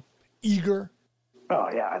just, eager? Oh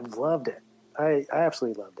yeah, I loved it. I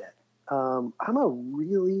absolutely loved it. I'm a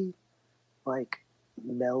really like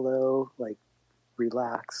mellow, like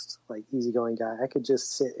relaxed, like easygoing guy. I could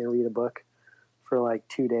just sit and read a book for like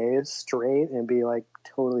 2 days straight and be like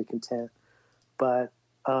totally content. But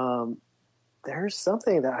there's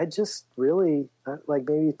something that I just really like,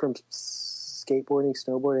 maybe from skateboarding,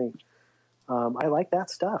 snowboarding. I like that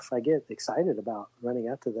stuff. I get excited about running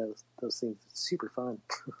up to those things. It's super fun.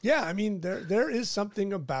 Yeah, I mean, there is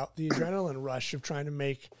something about the adrenaline rush of trying to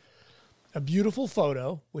make a beautiful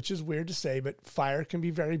photo, which is weird to say, but fire can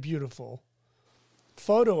be very beautiful.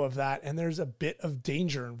 Photo of that, and there's a bit of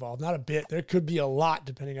danger involved. Not a bit. There could be a lot,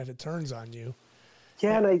 depending if it turns on you.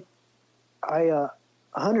 Yeah, and I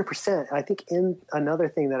 100%. I think another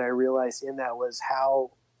thing that I realized in that was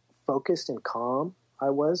how focused and calm I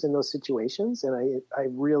was in those situations, and I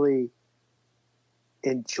really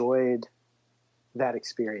enjoyed that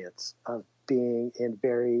experience of being in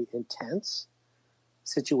very intense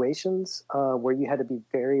situations where you had to be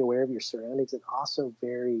very aware of your surroundings and also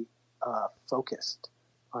very focused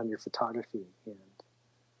on your photography,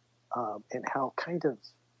 and how kind of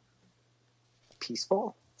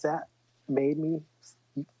peaceful that made me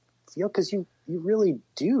feel, because you really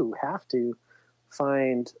do have to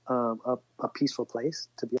find a peaceful place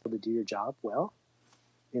to be able to do your job well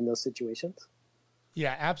in those situations.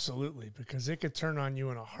 Yeah, absolutely, because it could turn on you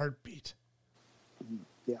in a heartbeat.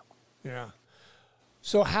 Yeah. Yeah.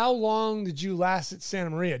 So how long did you last at Santa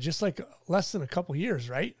Maria? Just like less than a couple years,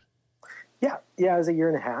 right? Yeah. Yeah. It was a year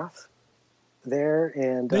and a half there.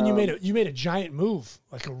 And then you made a giant move,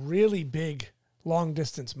 like a really big long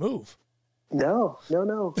distance move. No. What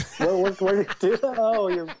did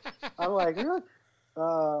I'm like, really?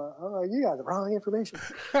 You got the wrong information.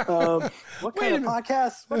 What kind of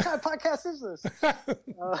podcast is this?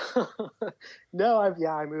 No,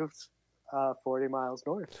 I moved 40 miles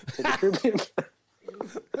north to the Caribbean.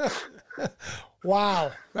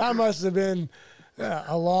 Wow, that must have been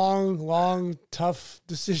a long, tough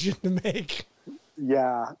decision to make.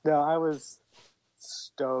 Yeah, no, I was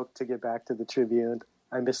stoked to get back to the Tribune.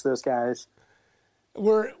 I miss those guys.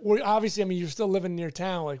 We're obviously, I mean, you're still living near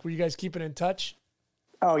town. Like, were you guys keeping in touch?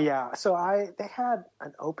 Oh yeah. So they had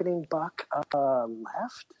an opening buck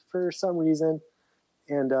left for some reason,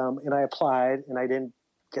 and I applied, and I didn't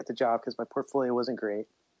get the job because my portfolio wasn't great.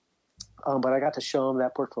 But I got to show them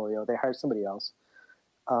that portfolio. They hired somebody else.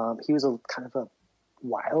 He was a kind of a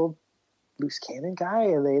wild, loose cannon guy,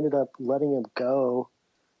 and they ended up letting him go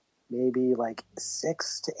maybe like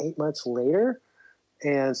 6 to 8 months later.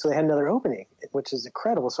 And so they had another opening, which is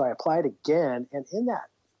incredible. So I applied again, and in that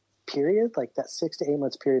period, like that 6 to 8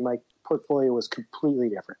 months period, my portfolio was completely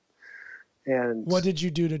different. And what did you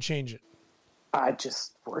do to change it? I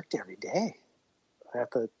just worked every day at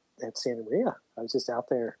Santa Maria. I was just out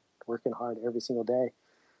there working hard every single day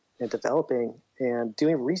and developing and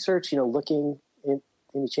doing research, looking in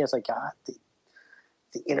any chance I got.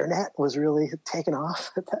 The internet was really taking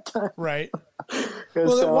off at that time. Right.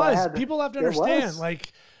 Well, it was. People have to understand,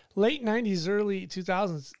 like late 90s, early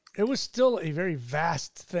 2000s, it was still a very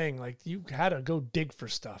vast thing. Like you had to go dig for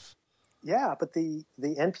stuff. Yeah, but the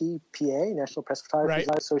NPPA, National Press Photographers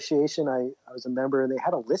Association, I was a member, and they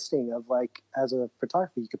had a listing of, like, as a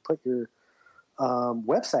photographer, you could put your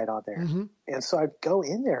website on there. Mm-hmm. And so I'd go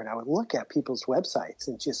in there and I would look at people's websites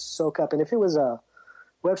and just soak up. And if it was a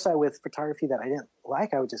website with photography that I didn't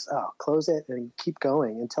like, I would just close it and keep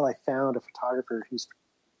going until I found a photographer whose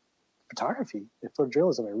photography and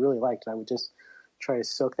photojournalism I really liked, and I would just try to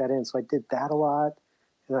soak that in. So I did that a lot,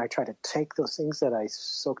 and then I tried to take those things that I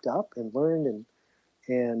soaked up and learned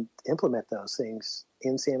and implement those things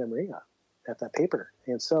in Santa Maria at that paper.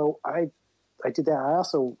 And so I did that. I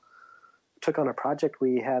also took on a project.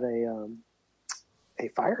 We had a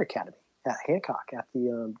fire academy at Hancock at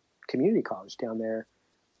the community college down there,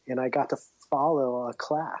 and I got to follow a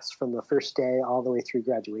class from the first day all the way through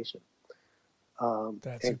graduation.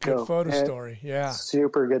 That's a good photo story. Yeah.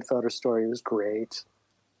 Super good photo story. It was great.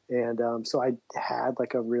 And so I had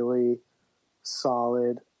like a really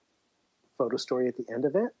solid photo story at the end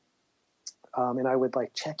of it. And I would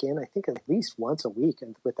like check in, I think at least once a week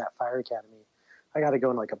with that fire academy. I got to go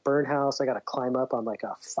in like a burn house. I got to climb up on like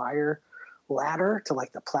a fire ladder to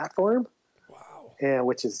like the platform. Wow. And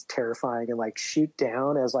which is terrifying, and like shoot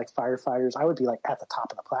down as like firefighters. I would be like at the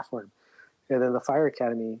top of the platform. And then the fire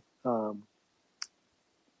academy,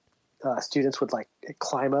 students would like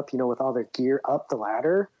climb up, with all their gear up the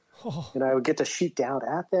ladder, and I would get to shoot down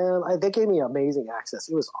at them. They gave me amazing access.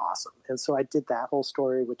 It was awesome. And so I did that whole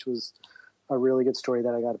story, which was a really good story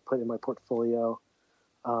that I got to put in my portfolio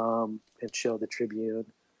and show the Tribune.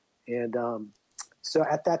 And so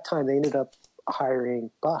at that time, they ended up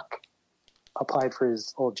hiring Buck, applied for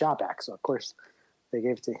his old job back. So, of course, they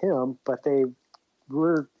gave it to him, but they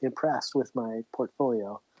were impressed with my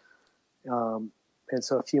portfolio. And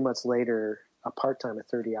so a few months later, a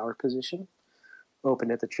 30-hour position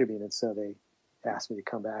opened at the Tribune. And so they asked me to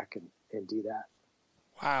come back and do that.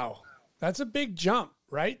 Wow. That's a big jump,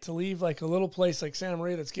 right? To leave like a little place like Santa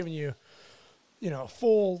Maria that's giving you, a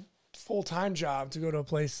full-time job to go to a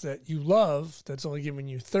place that you love that's only giving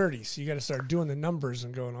you 30. So you got to start doing the numbers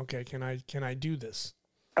and going, okay, can I do this?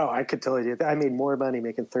 Oh, I could totally do that. I made more money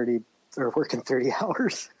making 30 or working 30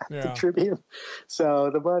 hours at the Tribune. So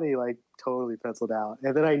the money like totally penciled out.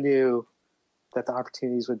 And then I knew that the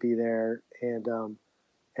opportunities would be there. And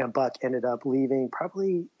Buck ended up leaving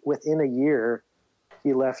probably within a year.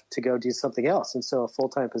 He left to go do something else. And so a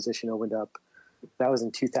full-time position opened up. That was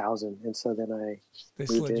in 2000. And so then they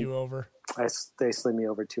slid you over. They slid me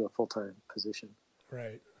over to a full-time position.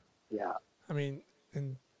 Right. Yeah. I mean,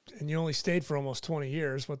 and you only stayed for almost 20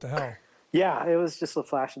 years. What the hell? Yeah, it was just a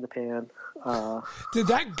flash in the pan. Did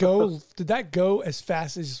that go as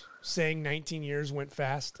fast as saying 19 years went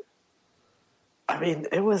fast? I mean,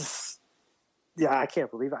 it was, I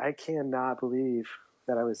cannot believe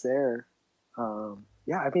that I was there. It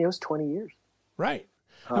was 20 years. Right.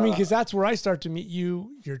 I mean, because that's where I start to meet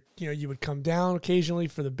you. You would come down occasionally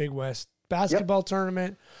for the Big West basketball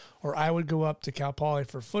tournament, or I would go up to Cal Poly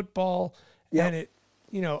for football. Yep. And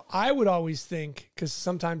I would always think, because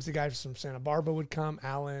sometimes the guys from Santa Barbara would come,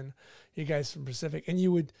 Alan, you guys from Pacific, and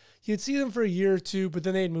you'd see them for a year or two, but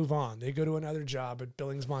then they'd move on. They'd go to another job at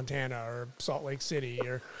Billings, Montana, or Salt Lake City,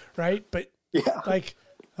 or right. But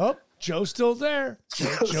Joe's still there.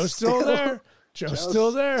 Joe's still there. Joe's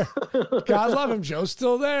still there. God love him. Joe's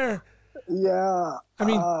still there. Yeah. I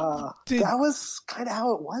mean, that was kind of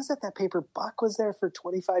how it was at that paper. Buck was there for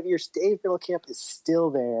 25 years. Dave Middlecamp is still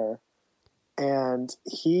there. And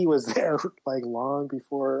he was there like long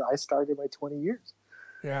before I started my 20 years.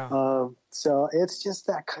 Yeah. So it's just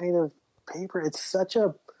that kind of paper. It's such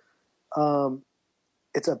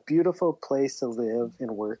it's a beautiful place to live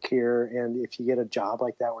and work here. And if you get a job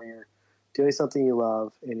like that where you're doing something you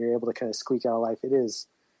love and you're able to kind of squeak out a life, it is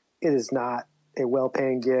not a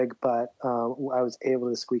well-paying gig, but I was able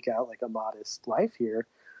to squeak out like a modest life here.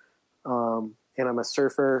 And I'm a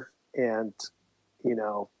surfer, and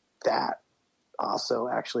that also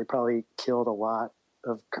actually probably killed a lot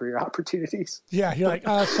of career opportunities. Yeah, you're like,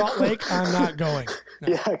 Salt Lake, I'm not going. No.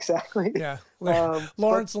 Yeah, exactly. Yeah.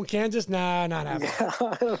 Lawrence, Kansas, nah, not happening. Yeah,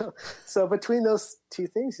 I don't know. So between those two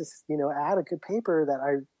things, just, add a good paper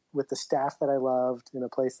that with the staff that I loved in a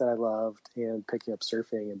place that I loved, and picking up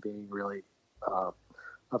surfing and being really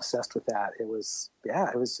obsessed with that. It was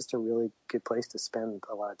just a really good place to spend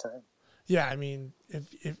a lot of time. Yeah, I mean,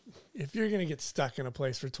 if you're going to get stuck in a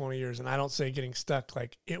place for 20 years, and I don't say getting stuck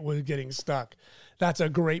like it was getting stuck, that's a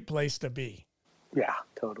great place to be. Yeah,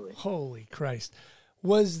 totally. Holy Christ.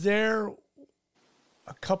 Was there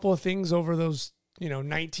a couple of things over those,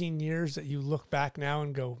 19 years that you look back now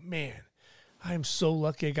and go, man, I'm so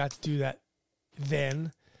lucky I got to do that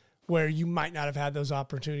then, where you might not have had those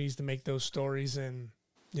opportunities to make those stories in,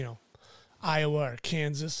 Iowa or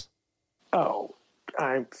Kansas? Oh,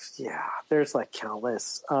 there's like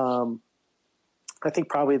countless. I think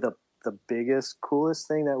probably the biggest, coolest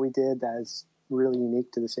thing that we did that is really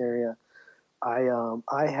unique to this area.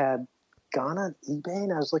 I had gone on eBay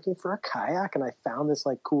and I was looking for a kayak, and I found this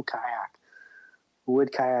like cool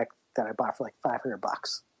wood kayak that I bought for like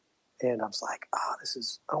 $500. And I was like,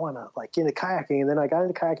 I want to like get into kayaking. And then I got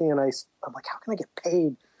into kayaking, and I'm like, how can I get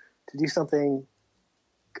paid to do something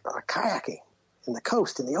kayaking in the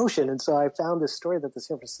coast, in the ocean? And so I found this story that the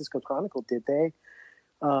San Francisco Chronicle did. They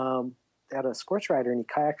had a sports writer, and he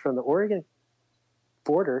kayaked from the Oregon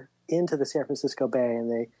border into the San Francisco Bay, and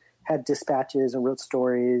they had dispatches and wrote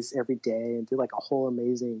stories every day and did like a whole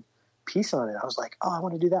amazing piece on it. I was like, I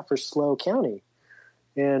want to do that for SLO County.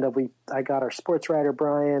 And I got our sports writer,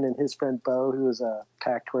 Brian, and his friend, Bo, who was a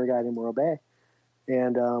kayak tour guide in Morro Bay.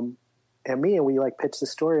 And me, and we like pitched the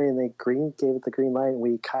story, and they gave it the green light, and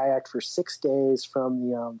we kayaked for 6 days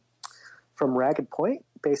from Ragged Point,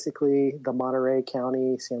 basically the Monterey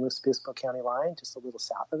County, San Luis Obispo County line, just a little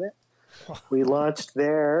south of it. We launched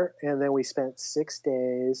there, and then we spent 6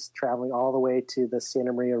 days traveling all the way to the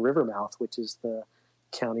Santa Maria River mouth, which is the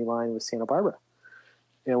county line with Santa Barbara.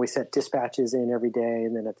 And we sent dispatches in every day.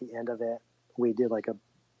 And then at the end of it, we did like a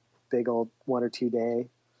big old 1 or 2 day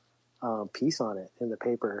piece on it in the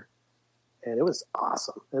paper. And it was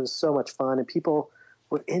awesome. It was so much fun. And people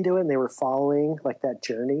were into it and they were following like that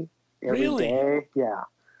journey every day. Yeah.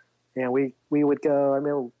 And we would go, I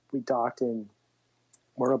remember we docked in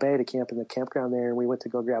Morro Bay to camp in the campground there. And we went to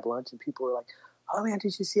go grab lunch and people were like, oh man,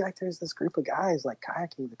 did you see like there's this group of guys like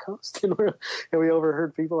kayaking the coast? And we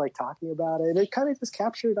overheard people like talking about it. And it kind of just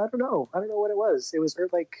captured, I don't know what it was. It was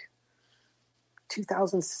like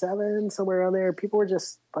 2007, somewhere around there. People were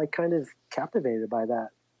just like kind of captivated by that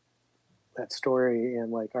story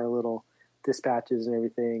and like our little dispatches and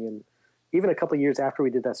everything. And even a couple of years after we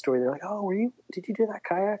did that story, they're like, oh, did you do that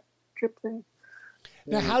kayak trip thing?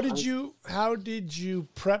 Now, how did you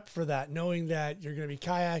prep for that, knowing that you're going to be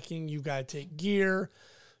kayaking, you've got to take gear,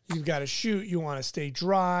 you've got to shoot, you want to stay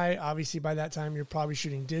dry. Obviously, by that time, you're probably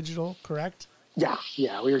shooting digital, correct? Yeah,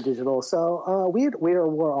 we were digital. So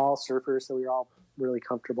we're all surfers, so we were all really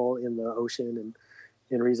comfortable in the ocean and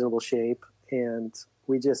in reasonable shape. And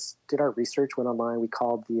we just did our research, went online. We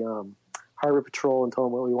called the Harbor Patrol and told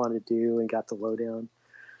them what we wanted to do and got the lowdown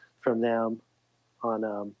from them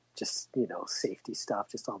on just, safety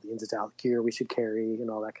stuff, just all the ins and outs gear we should carry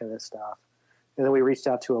and all that kind of stuff. And then we reached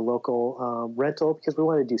out to a local rental because we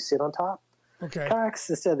wanted to do sit on top kayaks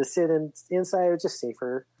instead of sit inside. It was just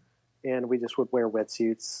safer. And we just would wear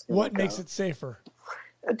wetsuits. What makes it safer?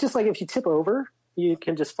 Just like if you tip over, you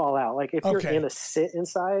can just fall out. Like if you're in a sit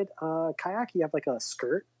inside kayak, you have like a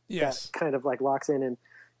skirt that kind of like locks in. And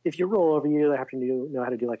if you roll over, you either have to know how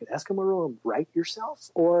to do like an Eskimo roll and right yourself,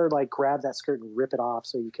 or like grab that skirt and rip it off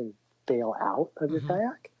so you can bail out of your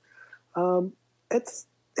kayak.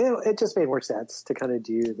 It just made more sense to kind of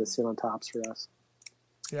do the sit on tops for us.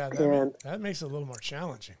 Yeah, that makes it a little more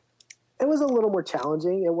challenging. It was a little more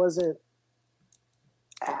challenging. It wasn't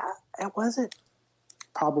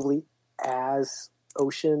probably as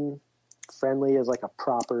ocean friendly as like a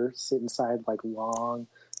proper sit inside, like long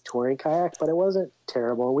touring kayak, but it wasn't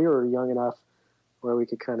terrible. We were young enough where we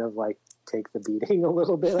could kind of like take the beating a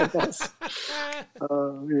little bit, I guess.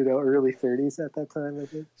 Early 30s at that time, I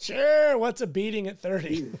think. Sure. What's a beating at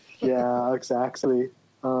 30? Yeah, exactly.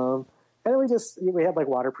 And then we had like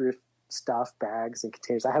waterproof stuff, bags and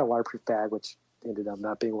containers. I had a waterproof bag, which ended up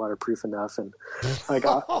not being waterproof enough. And I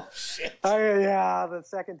got, oh shit. The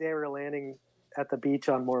second day we were landing at the beach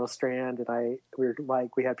on Morro Strand, and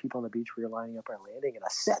we had people on the beach. We were lining up our landing, and a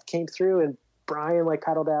set came through, and Brian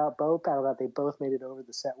paddled out, Bo paddled out. They both made it over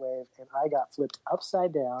the set wave, and I got flipped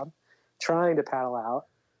upside down, trying to paddle out,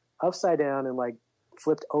 upside down, and like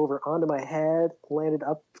flipped over onto my head, landed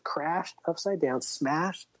up, crashed upside down,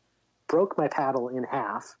 smashed, broke my paddle in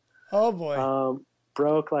half. Oh boy!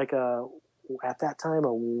 Broke at that time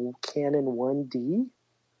a Canon 1D,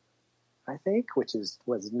 I think, which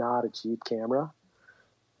was not a cheap camera.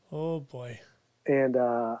 Oh boy! And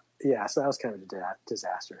so that was kind of a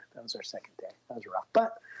disaster. That was our second day. That was rough,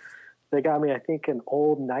 but they got me, I think, an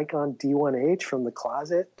old Nikon D1H from the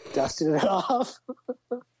closet, dusted it off.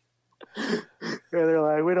 And they're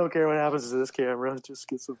like, we don't care what happens to this camera, just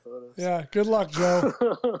get some photos. Yeah, good luck, Joe.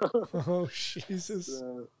 Oh Jesus!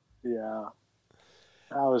 Yeah,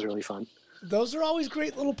 that was really fun. Those are always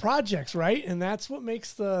great little projects, right? And that's what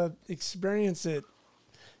makes the experience at,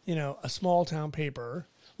 a small town paper.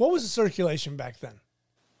 What was the circulation back then?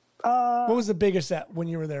 What was the biggest when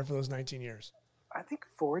you were there for those 19 years? I think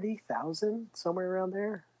 40,000, somewhere around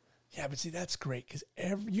there. Yeah, but see, that's great because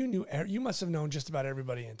you must have known just about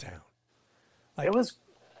everybody in town. It was,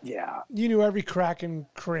 yeah. You knew every crack and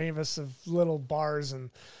crevice of little bars and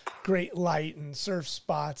great light and surf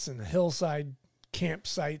spots and hillside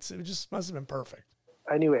campsites. It just must have been perfect.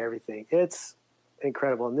 I knew everything. It's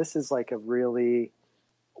incredible. And this is like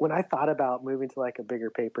when I thought about moving to like a bigger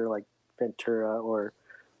paper like Ventura or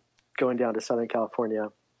going down to Southern California,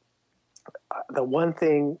 the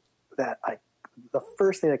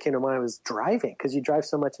first thing that came to mind was driving, because you drive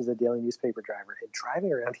so much as a daily newspaper driver, and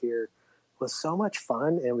driving around here was so much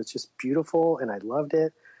fun and it was just beautiful and I loved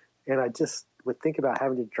it. And I just would think about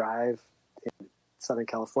having to drive in Southern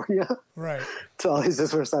California right to all these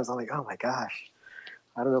different stops. I'm like, oh my gosh,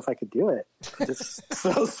 I don't know if I could do it. I'm just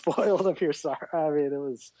so spoiled up here. Sorry. I mean, it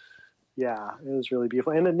was really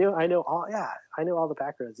beautiful. And I know all the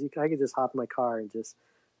back roads. I could just hop in my car and just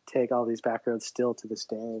take all these back roads still to this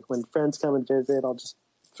day. When friends come and visit, I'll just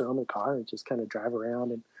throw them in the car and just kind of drive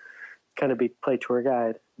around and kind of play tour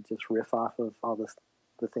guide and just riff off of all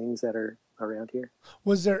the things that are around here.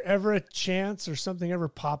 Was there ever a chance or something ever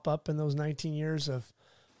pop up in those 19 years of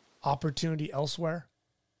opportunity elsewhere?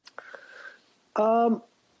 By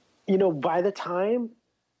the time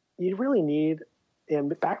you really need,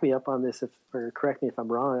 and back me up on this or correct me if I'm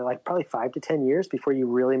wrong, like probably 5 to 10 years before you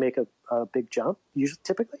really make a big jump, usually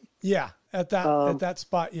typically. Yeah. At that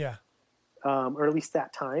spot. Yeah. Or at least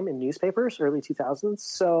that time in newspapers, early 2000s.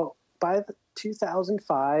 So by the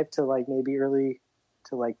 2005 to like maybe early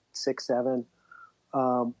to like 6, 7,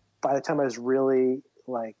 by the time I was really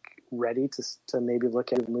like ready to maybe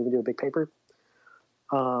look at moving to a big paper,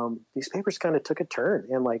 these papers kind of took a turn,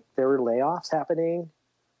 and like there were layoffs happening,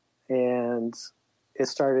 and it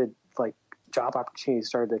started like job opportunities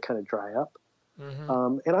started to kind of dry up.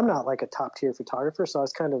 Mm-hmm. And I'm not like a top tier photographer, so I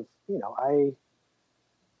was kind of, I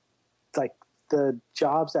like the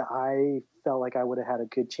jobs that I felt like I would have had a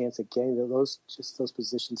good chance at getting, those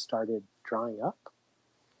positions started drying up.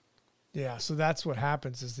 Yeah. So that's what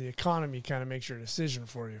happens is the economy kind of makes your decision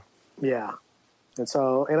for you. Yeah. And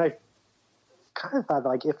so, and I kind of thought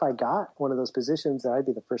like if I got one of those positions that I'd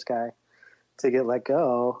be the first guy to get let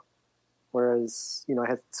go. Whereas, I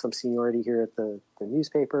had some seniority here at the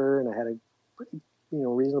newspaper, and I had a pretty,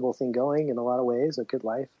 reasonable thing going in a lot of ways, a good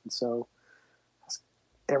life. And so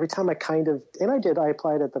every time I applied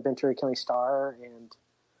at the Ventura County Star, and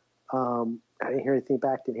I didn't hear anything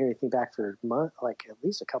back for a month, like at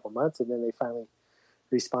least a couple months. And then they finally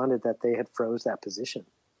responded that they had froze that position.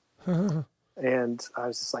 And I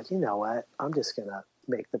was just like, you know what, I'm just going to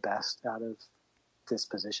make the best out of this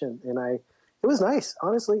position. And it was nice.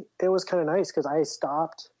 Honestly, it was kind of nice because I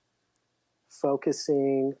stopped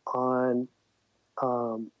focusing on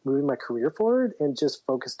moving my career forward and just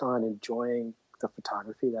focused on enjoying the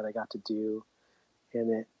photography that I got to do.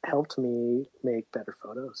 And it helped me make better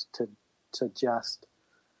photos to just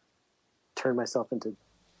turn myself into,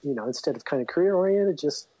 instead of kind of career oriented,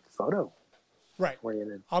 just photo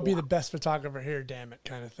oriented. I'll be the best photographer here, damn it,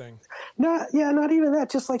 kind of thing. Not even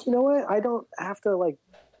that. Just like, you know what? I don't have to like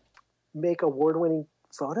make award-winning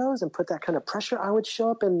photos and put that kind of pressure. I would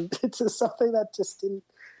show up and it's something that just didn't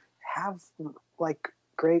have like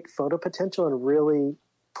great photo potential and really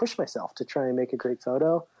push myself to try and make a great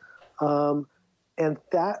photo. And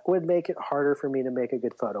that would make it harder for me to make a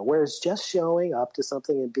good photo. Whereas just showing up to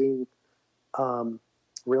something and being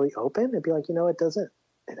really open and be like,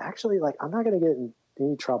 it actually, like, I'm not going to get in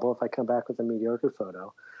any trouble if I come back with a mediocre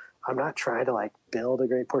photo. I'm not trying to like build a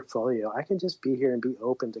great portfolio. I can just be here and be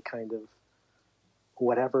open to kind of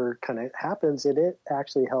whatever kind of happens. And it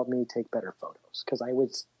actually helped me take better photos because I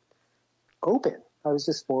was open. I was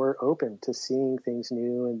just more open to seeing things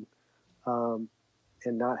new and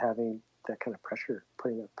not having that kind of pressure,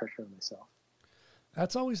 putting that pressure on myself.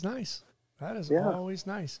 That's always nice. That is always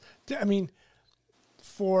nice. I mean,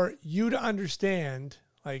 for you to understand,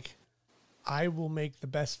 like, I will make the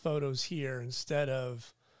best photos here instead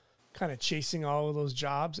of kind of chasing all of those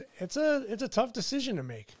jobs. It's a tough decision to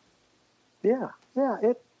make. Yeah.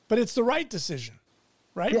 But it's the right decision,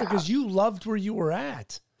 right? Yeah. Because you loved where you were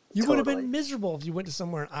at. You would have been miserable if you went to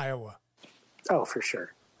somewhere in Iowa. Oh, for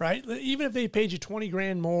sure. Right? Even if they paid you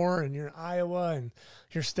 $20,000 more and you're in Iowa and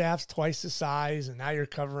your staff's twice the size and now you're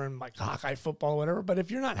covering like Hawkeye football or whatever. But if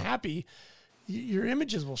you're not happy, your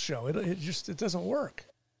images will show. It doesn't work.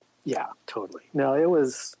 Yeah, totally. No, it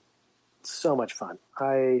was so much fun.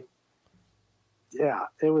 It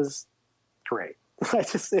was great.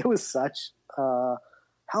 It was such, how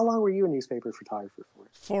long were you a newspaper photographer for?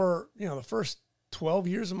 For, the first 12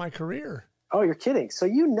 years of my career. Oh, you're kidding. So,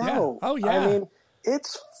 Yeah. Oh, yeah. I mean,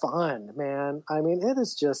 it's fun, man. I mean, it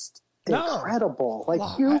is just incredible. Like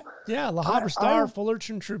La Habra Star,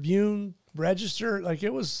 Fullerton Tribune, Register. Like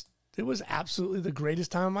it was absolutely the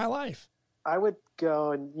greatest time of my life. I would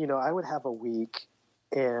go and, I would have a week,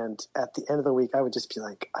 and at the end of the week, I would just be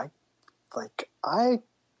like, I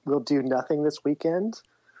will do nothing this weekend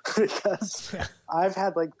because I've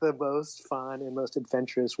had like the most fun and most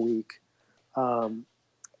adventurous week. I'm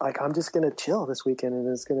just going to chill this weekend and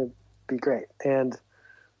it's going to be great. And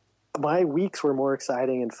my weeks were more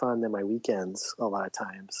exciting and fun than my weekends a lot of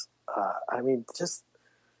times. Just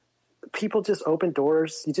people just open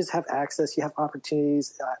doors. You just have access. You have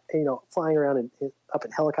opportunities, flying around up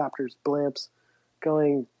in helicopters, blimps,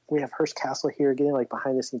 going. We have Hearst Castle here, getting like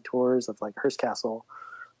behind the scene tours of like Hearst Castle.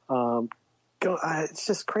 It's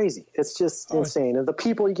just crazy. It's just insane. And the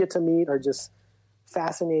people you get to meet are just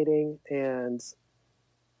fascinating. And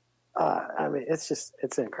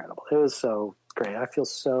it's incredible. It was so great. I feel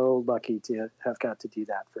so lucky to have got to do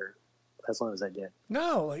that for as long as I did.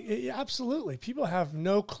 No, absolutely. People have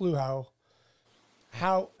no clue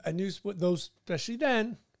how those, especially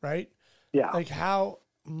then, right? Yeah. Like how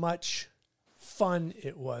much fun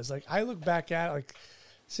it was. Like I look back at it, like,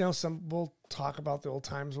 some we'll talk about the old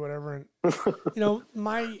times, whatever. And,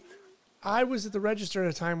 I was at the register at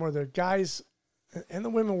a time where the guys and the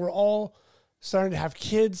women were all starting to have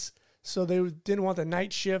kids, so they didn't want the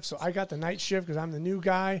night shift. So I got the night shift because I'm the new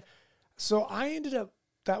guy. So I ended up,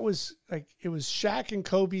 it was Shaq and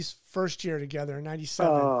Kobe's first year together in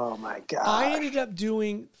 97. Oh my God. I ended up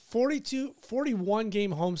doing 41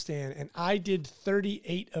 game homestand, and I did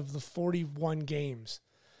 38 of the 41 games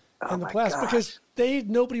in the playoffs because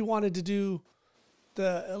nobody wanted to do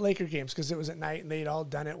the Laker games because it was at night and they'd all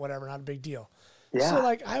done it, whatever, not a big deal. Yeah. So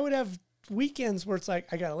like I would have weekends where it's like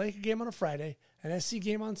I got a Laker game on a Friday, an SC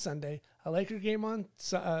game on Sunday, a Laker game on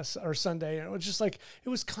or Sunday, and it was just like it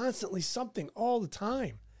was constantly something all the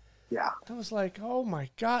time. Yeah. I was like, oh my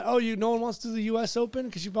God. Oh, no one wants to do the U.S. Open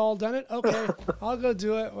because you've all done it? Okay, I'll go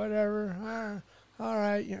do it, whatever. All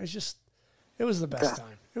right. It was the best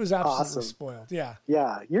time. It was absolutely awesome. Spoiled. Yeah.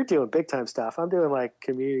 Yeah. You're doing big time stuff. I'm doing like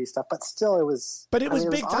community stuff, but still it was. But it was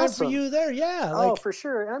big time awesome. for you there. Yeah. Oh, for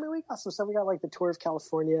sure. And I mean, we got some stuff. We got like the Tour of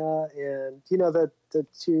California and, the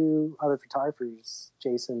two other photographers,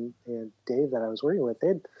 Jason and Dave, that I was working with,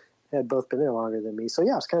 they had both been there longer than me. So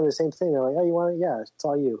yeah, it's kind of the same thing. They're like, oh, you want it? Yeah, it's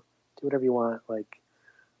all you. Do whatever you want. Like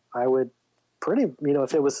I would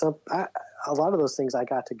if it was a lot of those things I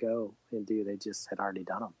got to go and do, they just had already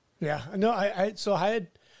done them. Yeah, no, I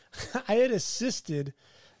had assisted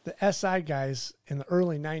the SI guys in the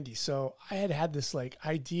early 90s. So I had this like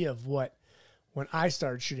idea of when I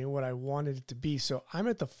started shooting, what I wanted it to be. So I'm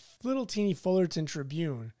at the little teeny Fullerton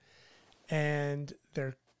Tribune, and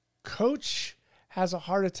their coach has a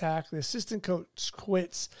heart attack. The assistant coach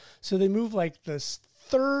quits. So they move like this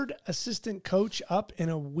third assistant coach up in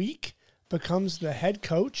a week, becomes the head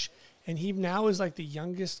coach. And he now is like the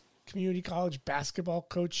youngest community college basketball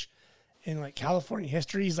coach in like California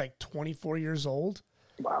history. He's like 24 years old.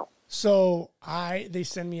 Wow. So they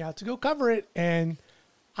send me out to go cover it. And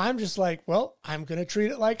I'm just like, well, I'm going to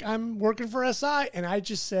treat it like I'm working for SI. And I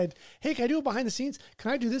just said, hey, can I do it behind the scenes?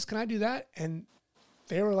 Can I do this? Can I do that? And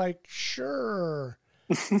they were like, sure,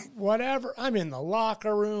 whatever. I'm in the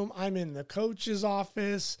locker room. I'm in the coach's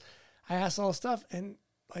office. I asked all the stuff. And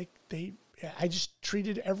like I just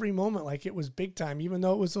treated every moment like it was big time, even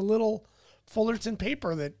though it was a little Fullerton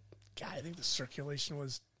paper that, God, I think the circulation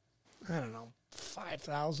was, I don't know,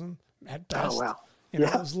 5,000 at best. Oh, wow. It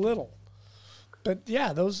was little. But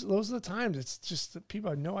yeah, those are the times. It's just that people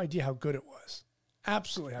had no idea how good it was.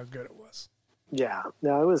 Absolutely how good it was. Yeah.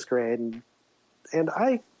 No, it was great. And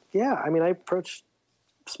I approach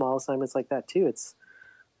small assignments like that too.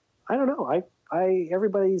 I don't know.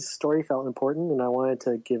 Everybody's story felt important, and I wanted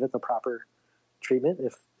to give it the proper treatment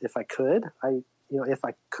if I could. If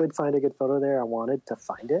I could find a good photo there, I wanted to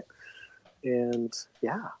find it. And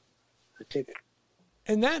yeah, I think.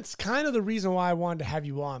 And that's kind of the reason why I wanted to have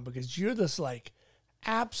you on, because you're this like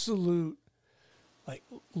absolute like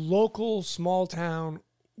local small town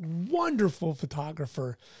wonderful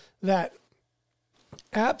photographer that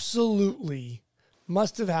absolutely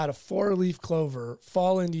must have had a 4-leaf clover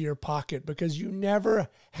fall into your pocket, because you never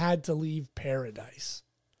had to leave paradise.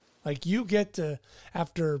 Like you get to,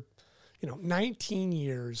 after 19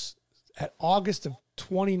 years, at August of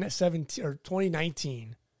 2017 or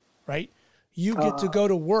 2019, right? You get to go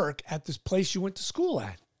to work at this place you went to school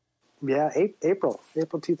at. Yeah, April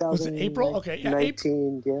 2019. Was it April? Okay, yeah,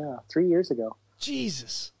 19, yeah, 3 years ago.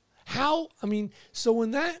 Jesus. So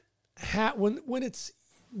when that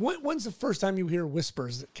when's the first time you hear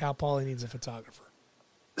whispers that Cal Poly needs a photographer?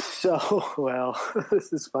 So, well,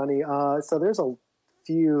 this is funny. So there's a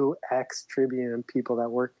few ex-Tribune people that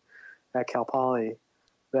work at Cal Poly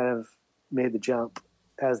that have made the jump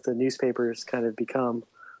as the newspapers kind of become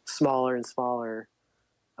smaller and smaller.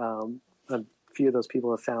 A few of those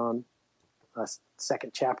people have found a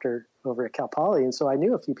second chapter over at Cal Poly, and so I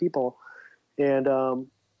knew a few people. And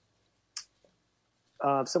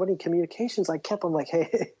so many communications, I kept them like,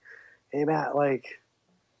 hey Matt, like,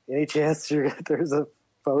 any chance there's a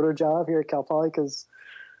photo job here at Cal Poly? Because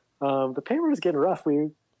the paper was getting rough. We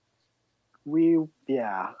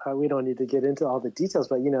don't need to get into all the details,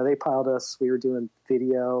 but they piled us. We were doing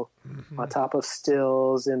video on top of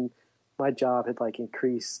stills, and my job had like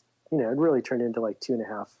increased. It really turned into like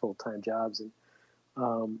 2.5 full-time jobs. And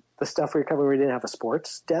the stuff we were covering, we didn't have a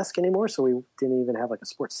sports desk anymore, so we didn't even have like a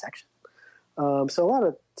sports section. So a lot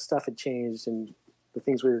of stuff had changed, and the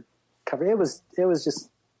things we were covering, it was just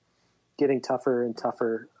getting tougher and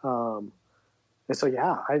tougher. And so,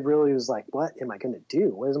 yeah, I really was like, what am I going to do?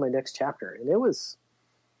 What is my next chapter? And it was,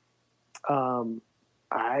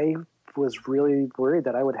 I was really worried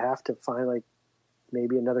that I would have to find like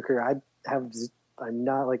maybe another career. I'm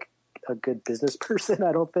not like a good business person.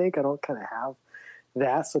 I don't kind of have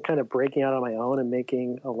that. So kind of breaking out on my own and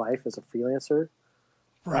making a life as a freelancer.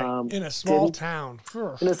 Right. In a small town.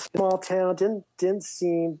 In a small town. Didn't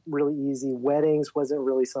seem really easy. Weddings wasn't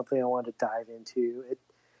really something I wanted to dive into.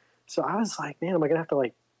 So I was like, man, am I going to have to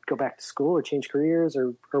like go back to school or change careers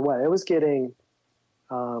or what? It was getting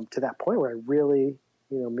to that point where I really,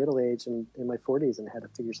 middle-aged and in my 40s and had to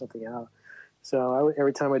figure something out. So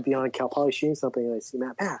every time I'd be on Cal Poly shooting something and I'd see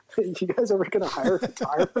Matt, you guys ever going to hire a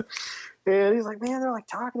photographer? And he's like, man, they're like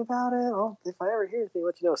talking about it. Oh, if I ever hear anything, I'll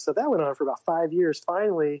let you know. So that went on for about 5 years.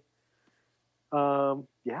 Finally, in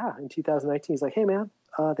 2019, he's like, hey, man,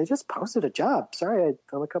 they just posted a job. Sorry,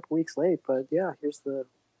 I'm a couple weeks late, but yeah, here's the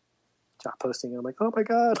job posting. And I'm like, oh my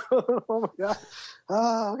God. Oh my God.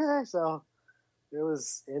 Oh, okay. So it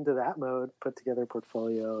was into that mode, put together a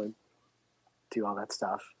portfolio and do all that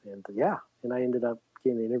stuff. And and I ended up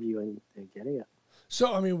getting the interview and getting it.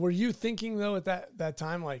 So, I mean, were you thinking though at that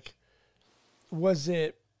time, like,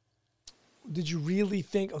 did you really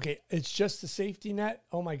think, okay, it's just a safety net?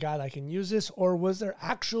 Oh my God, I can use this. Or was there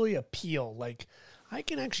actually appeal? Like, I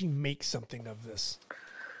can actually make something of this.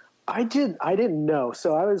 I didn't know.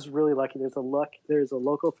 So I was really lucky. There's a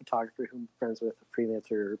local photographer who I'm friends with, a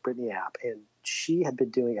freelancer, Brittany App, and she had been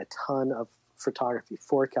doing a ton of photography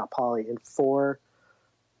for Cal Poly and for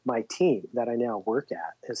my team that I now work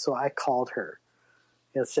at. And so I called her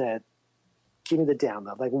and said, give me the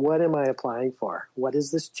download. Like, what am I applying for? What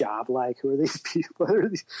is this job like? Who are these people?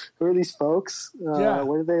 Who are these folks? What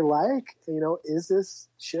are they like?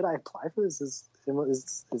 Should I apply for this? Is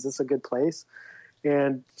this a good place?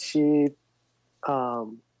 And she,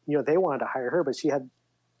 they wanted to hire her, but she had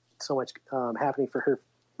so much happening for her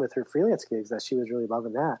with her freelance gigs that she was really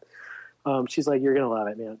loving that. She's like, you're going to love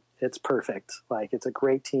it, man. It's perfect. Like, it's a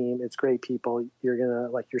great team. It's great people. You're going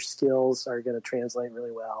to, like, your skills are going to translate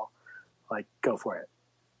really well. Like, go for it.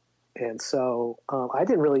 And so I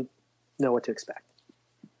didn't really know what to expect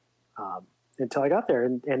until I got there.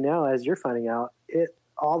 And now, as you're finding out,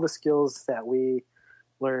 all the skills that we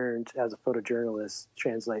learned as a photojournalist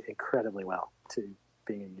translate incredibly well to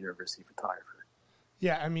being a university photographer.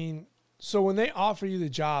 Yeah, I mean, so when they offer you the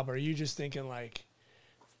job, are you just thinking like,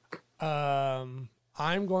 I'm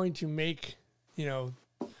going to make,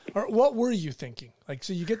 or what were you thinking? Like,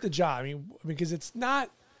 so you get the job. I mean, because it's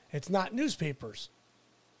not newspapers.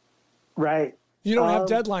 Right. You don't have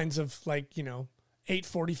deadlines of like,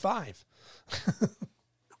 8:45.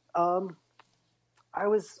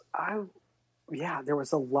 There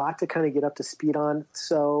was a lot to kind of get up to speed on.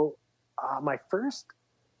 So my first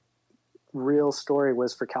real story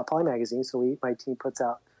was for Cal Poly Magazine. So my team puts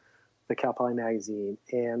out the Cal Poly Magazine.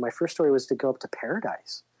 And my first story was to go up to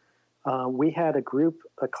Paradise. We had a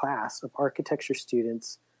class of architecture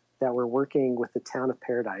students that were working with the town of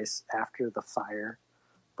Paradise after the fire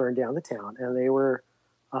burned down the town. And they were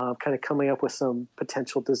kind of coming up with some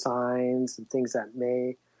potential designs and things that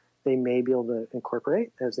they may be able to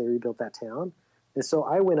incorporate as they rebuild that town. And so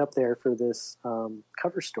I went up there for this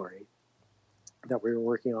cover story that we were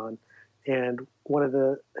working on. And one of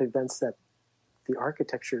the events that the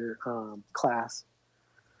architecture class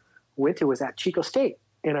went to was at Chico State.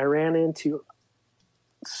 And I ran into,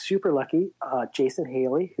 super lucky, Jason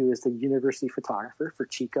Haley, who is the university photographer for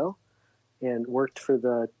Chico and worked for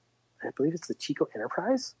I believe it's the Chico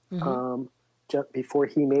Enterprise, before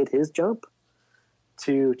he made his jump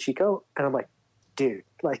to Chico. And I'm like, dude,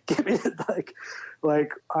 like, give me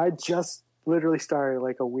like I just literally started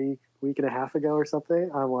like a week and a half ago or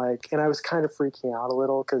something. I'm like, and I was kind of freaking out a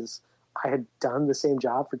little because I had done the same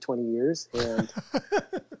job for 20 years and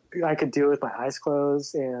I could do it with my eyes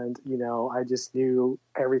closed. And, I just knew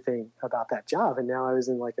everything about that job. And now I was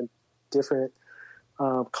in like a different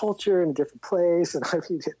culture in a different place. And I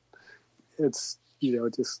mean, it's,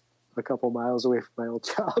 just a couple miles away from my old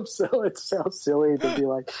job. So it sounds silly to be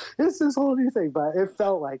like, it's this whole new thing, but it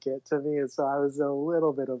felt like it to me. And so I was a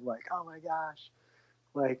little bit of like, oh my gosh,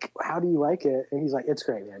 like, how do you like it? And he's like, it's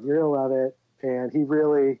great, man. You're going to love it. And he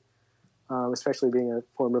really, especially being a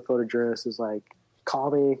former photojournalist, is like,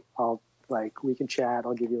 call me. We can chat.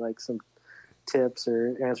 I'll give you like some tips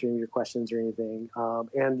or answering your questions or anything.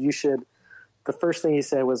 And you should, the first thing he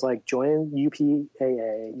said was like, join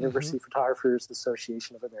UPAA, University Photographers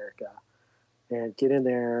Association of America, and get in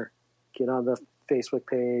there, get on the Facebook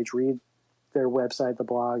page, read their website, the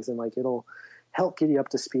blogs, and like, it'll help get you up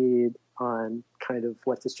to speed on kind of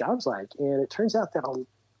what this job's like. And it turns out that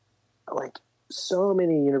like so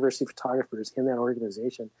many university photographers in that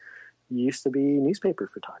organization used to be newspaper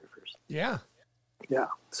photographers. Yeah. Yeah.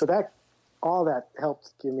 So all that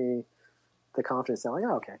helped give me the confidence that like,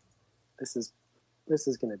 oh, okay, this is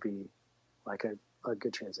going to be like a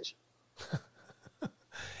good transition.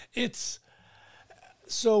 It's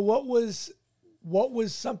so what was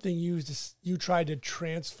something you tried to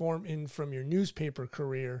transform in from your newspaper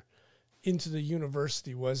career into the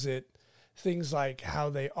university? Was it things like how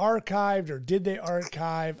they archived, or did they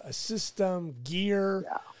archive a system, gear?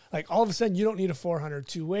 Yeah. Like all of a sudden you don't need a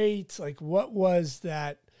 400-2.8. Like what was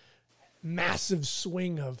that massive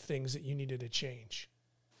swing of things that you needed to change?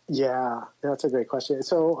 Yeah, that's a great question.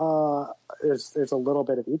 So there's a little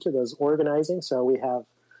bit of each of those. Organizing. So we have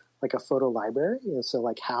like a photo library. And so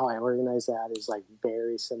like how I organize that is like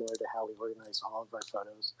very similar to how we organize all of our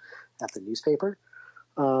photos at the newspaper.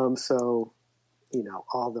 So, you know,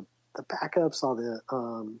 all the backups, all the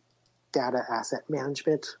data asset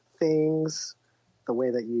management things, the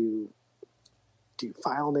way that you do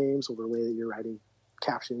file names, or the way that you're writing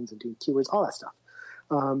captions and doing keywords, all that stuff.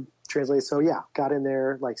 Translate. So yeah, got in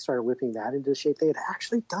there, like started whipping that into shape. They had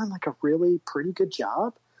actually done like a really pretty good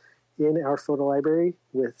job in our photo library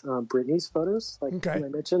with Brittany's photos, like I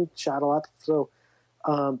mentioned, shot a lot. So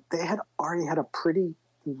they had already had a pretty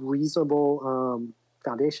reasonable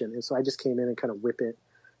foundation. And so I just came in and kind of whipped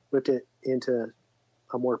it into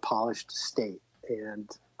a more polished state. And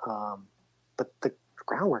but the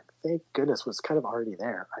groundwork, thank goodness, was kind of already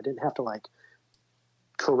there. I didn't have to like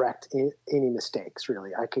correct any mistakes,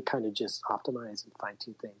 really. I could kind of just optimize and fine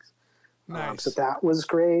tune things. Nice. So that was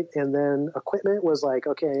great. And then equipment was like,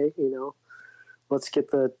 okay, you know, let's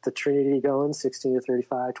get the Trinity going, 16-35,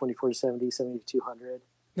 24-70, 70-200.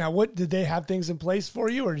 Now, what did they have things in place for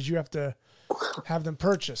you, or did you have to have them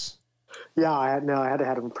purchase? Yeah, I had to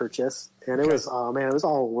have them purchase. And it was, oh man, it was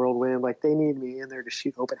all a whirlwind. Like they needed me in there to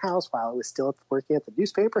shoot open house while I was still working at the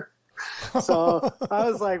newspaper. So I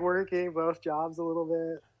was like working both jobs a little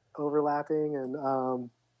bit, overlapping, and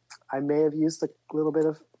I may have used a little bit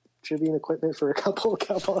of Tribune equipment for a couple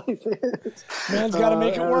of events. Man's got to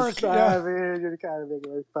make it work. I mean, you kind of make it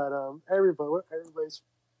work, but everybody's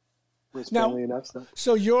friendly enough.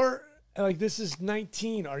 So you're like, this is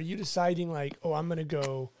 19. Are you deciding like, oh, I'm going to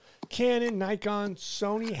go Canon, Nikon,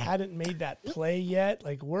 Sony? Hadn't made that play yet.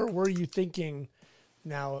 Like, where were you thinking?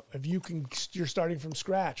 Now, if you're starting from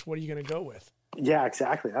scratch, what are you going to go with? Yeah,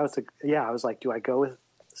 exactly. I was like, do I go with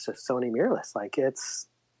Sony mirrorless? Like,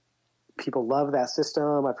 people love that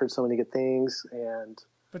system. I've heard so many good things,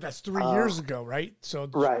 but that's 3 years ago, right? So,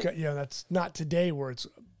 right. That's not today where it's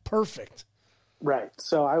perfect. Right.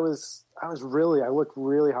 So I looked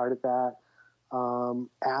really hard at that.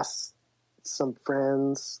 Asked some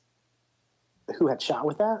friends who had shot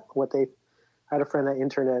with that, I had a friend that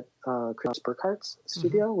interned at Chris Burkhart's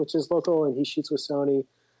studio, which is local, and he shoots with Sony.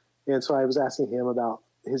 And so I was asking him about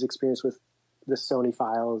his experience with the Sony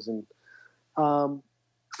files, and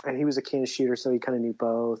he was a Canon shooter, so he kind of knew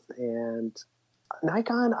both. And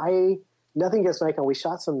Nikon, nothing against Nikon. We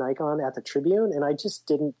shot some Nikon at the Tribune, and I just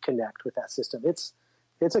didn't connect with that system. It's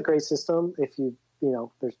a great system. If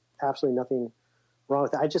there's absolutely nothing wrong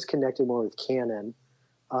with it. I just connected more with Canon.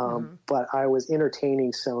 But I was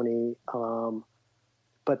entertaining Sony.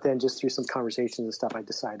 But then just through some conversations and stuff, I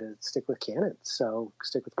decided to stick with Canon. So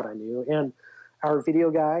stick with what I knew. And our video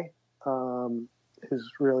guy,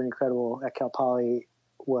 who's really incredible at Cal Poly,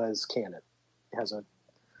 was Canon. They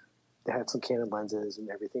had some Canon lenses and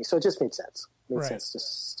everything. So it just made sense. Sense to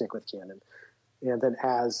stick with Canon. And then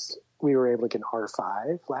as we were able to get an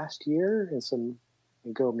R5 last year and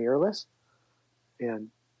go mirrorless and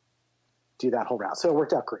do that whole route. So it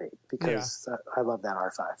worked out great because I love that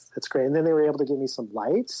R5. It's great. And then they were able to give me some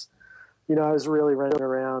lights. You know, I was really running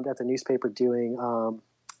around at the newspaper doing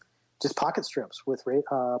just pocket strips with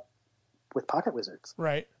Pocket Wizards.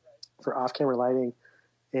 Right. For off-camera lighting.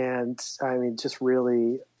 And I mean, just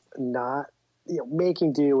really not,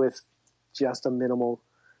 making do with just a minimal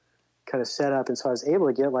kind of setup. And so I was able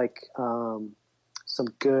to get like some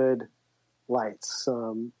good lights,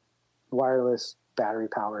 some wireless battery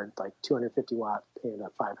powered, like 250 watt and a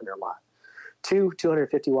 500 watt,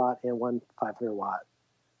 250 watt and one 500 watt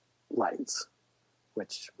lights,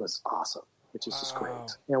 which was awesome, which is just great.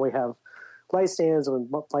 And we have light stands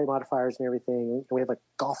and light modifiers and everything. And we have a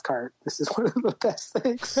golf cart. This is one of the best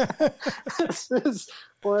things. This is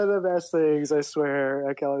one of the best things, I swear.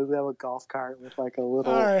 I can always have a golf cart with like a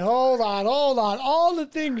little... All right, hold on. All the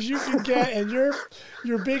things you can get, and your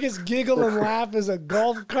biggest giggle and laugh is a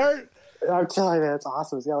golf cart? I'm telling you, man, it's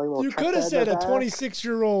awesome. It's got like a little you could have said a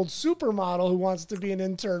 26-year-old supermodel who wants to be an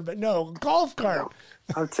intern, but no, golf cart.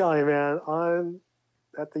 I'm telling you, man,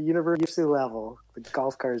 at the university level, the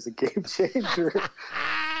golf cart is a game changer.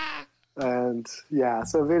 And yeah,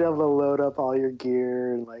 so being able to load up all your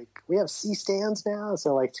gear, and like we have C-stands now,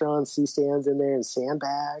 so like throwing C-stands in there and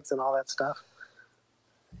sandbags and all that stuff.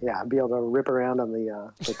 Yeah, be able to rip around on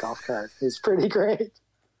the golf cart is pretty great.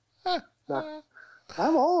 No,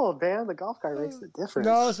 I'm old, man. The golf cart makes the difference.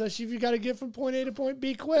 No, especially if you got to get from point A to point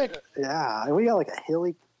B quick. Yeah, and we got like a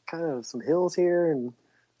hilly, kind of some hills here, and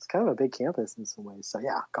it's kind of a big campus in some ways. So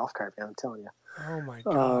yeah, golf cart, man, I'm telling you. Oh my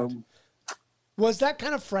God. Was that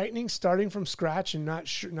kind of frightening starting from scratch and not,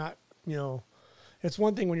 it's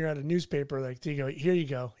one thing when you're at a newspaper, like you go, here you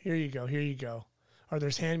go, here you go, here you go. Or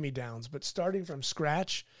there's hand-me-downs, but starting from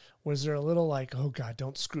scratch, was there a little like, oh God,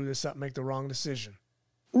 don't screw this up, make the wrong decision?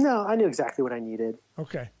 No, I knew exactly what I needed.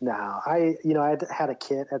 Okay. No, I had a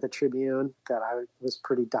kit at the Tribune that I was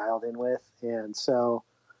pretty dialed in with. And so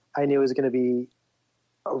I knew it was going to be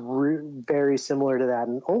very similar to that.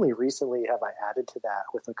 And only recently have I added to that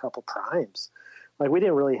with a couple primes. Like we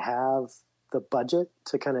didn't really have the budget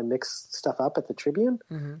to kind of mix stuff up at the Tribune.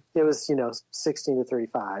 Mm-hmm. It was, 16 to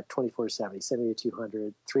 35, 24-70, 70 to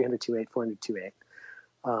 200, 300 2.8, 400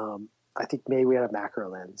 2.8. I think maybe we had a macro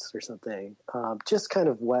lens or something. Just kind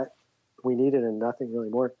of what we needed and nothing really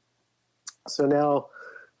more. So now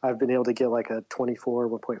I've been able to get like a 24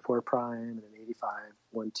 1.4 prime and an 85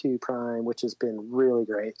 1.2 prime, which has been really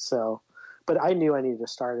great. So, but I knew I needed to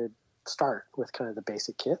start with kind of the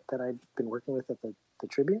basic kit that I'd been working with at the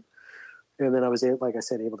Tribune. And then I was, like I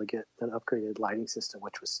said, able to get an upgraded lighting system,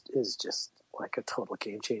 which is just like a total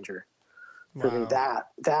game changer. For me,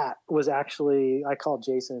 that was actually, I called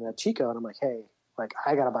Jason at Chico and I'm like, hey, like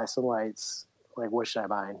I got to buy some lights. Like, what should I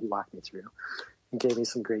buy? And he walked me through and gave me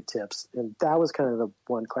some great tips. And that was kind of the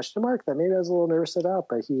one question mark that maybe I was a little nervous about,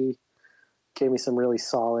 but he gave me some really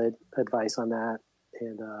solid advice on that.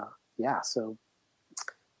 And so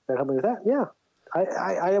that helped me with that. Yeah.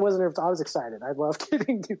 I wasn't nervous. I was excited. I love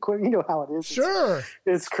getting new equipment. You know how it is. Sure.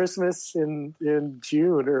 It's Christmas in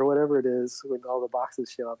June or whatever it is when all the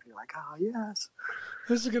boxes show up and you're like, oh, yes.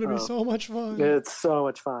 This is going to be so much fun. It's so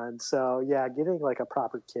much fun. So, yeah, getting like a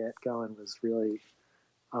proper kit going was really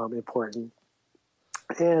important.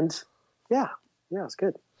 And, yeah, it's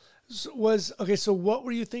good. So what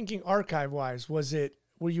were you thinking archive-wise?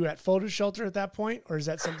 Were you at Photo Shelter at that point, or is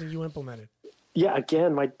that something you implemented? Yeah,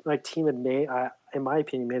 again, my team had made, in my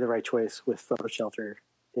opinion, made the right choice with Photo Shelter.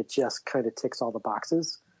 It just kind of ticks all the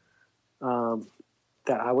boxes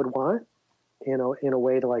that I would want, in a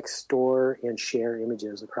way to like store and share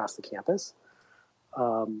images across the campus.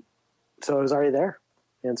 So it was already there,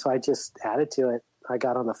 and so I just added to it. I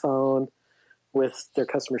got on the phone with their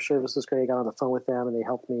customer service was great. I got on the phone with them, and they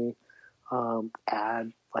helped me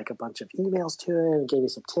add like a bunch of emails to it, and gave me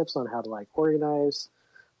some tips on how to like organize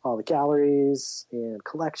all the galleries and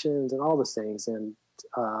collections and all those things. And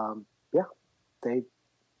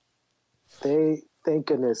they thank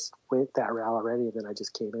goodness went that route already. And then I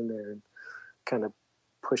just came in there and kind of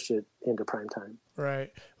pushed it into prime time. Right.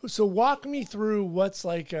 So walk me through what's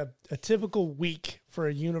like a typical week for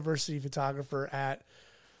a university photographer at,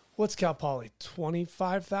 what's Cal Poly,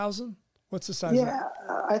 25,000? What's the size? Yeah,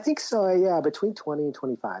 I think so. Yeah, between 20 and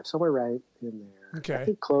 25, somewhere right in there. Okay. I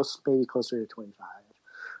think maybe closer to 25.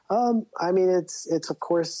 I mean, it's of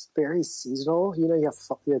course very seasonal.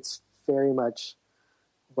 It's very much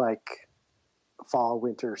like fall,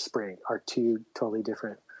 winter, spring are two totally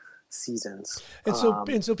different seasons.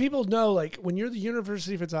 And so people know, like, when you're the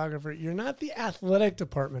university photographer, you're not the athletic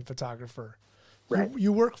department photographer. Right.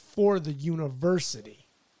 You work for the university.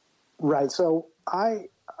 Right. So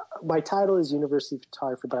my title is university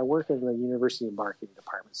photographer, but I work in the university marketing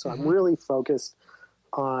department. So I'm really focused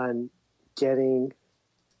on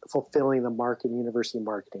fulfilling the university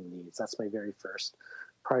marketing needs. That's my very first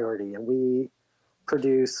priority. And we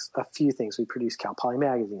produce a few things. We produce Cal Poly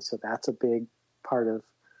Magazine. So that's a big part of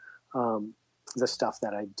the stuff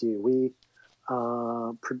that I do. We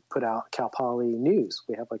put out Cal Poly News.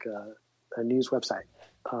 We have like a news website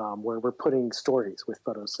where we're putting stories with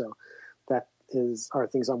photos. So that are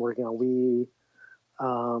things I'm working on. We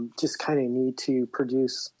just kind of need to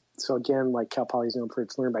produce. So again, like Cal Poly is known for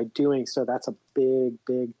its learn by doing. So that's a big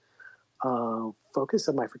focus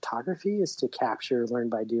of my photography is to capture learn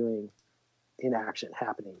by doing in action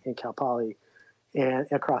happening in Cal Poly and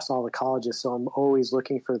across all the colleges. So I'm always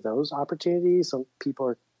looking for those opportunities. Some people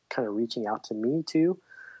are kind of reaching out to me too,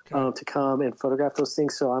 to come and photograph those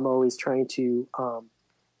things. So I'm always trying to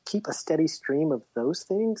keep a steady stream of those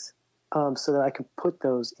things so that I can put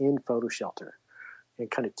those in Photo Shelter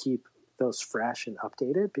and kind of keep those fresh and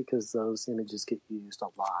updated, because those images get used a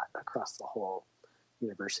lot across the whole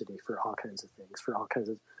university for all kinds of things, for all kinds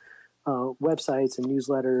of websites and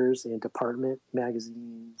newsletters and department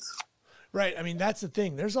magazines. Right. I mean, that's the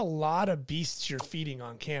thing. There's a lot of beasts you're feeding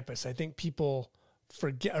on campus. I think people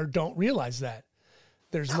forget or don't realize that.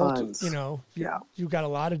 There's Tons. you've got a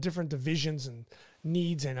lot of different divisions and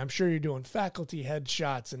needs, and I'm sure you're doing faculty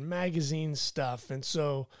headshots and magazine stuff. And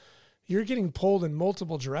so you're getting pulled in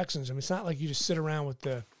multiple directions. I mean, it's not like you just sit around with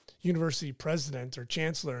the university president or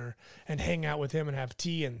chancellor and hang out with him and have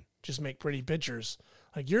tea and just make pretty pictures.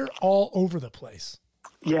 Like, you're all over the place.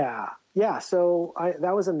 Yeah. So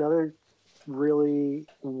that was another really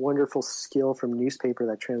wonderful skill from newspaper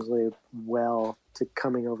that translated well to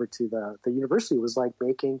coming over to the university, was like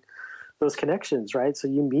making those connections, right? So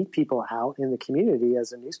you meet people out in the community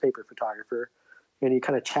as a newspaper photographer, and you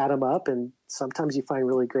kind of chat them up, and sometimes you find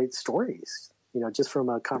really great stories, just from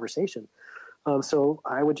a conversation. So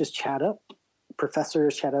I would just chat up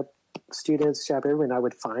professors, chat up students, chat up everyone, and I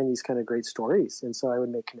would find these kind of great stories. And so I would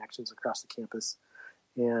make connections across the campus.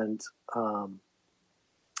 And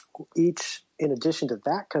in addition to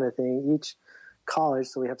that kind of thing, each college,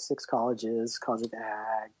 so we have 6 colleges: College of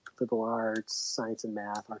Ag, Liberal Arts, Science and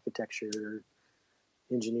Math, Architecture,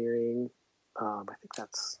 Engineering. I think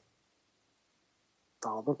that's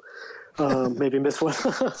all of them. Maybe miss one.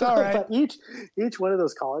 It's all right. But each one of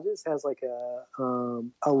those colleges has like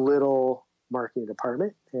a little marketing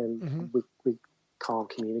department, and we call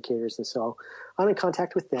them communicators. And so I'm in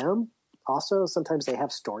contact with them. Also, sometimes they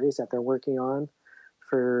have stories that they're working on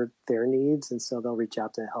for their needs, and so they'll reach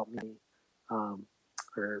out to help me,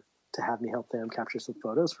 or to have me help them capture some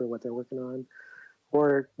photos for what they're working on.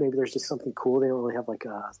 Or maybe there's just something cool. They don't really have like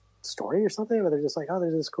a story or something, but they're just like, oh,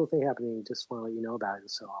 there's this cool thing happening, just want to let you know about it.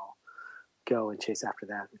 And so I'll go and chase after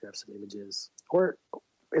that and grab some images. Or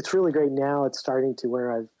it's really great now. It's starting to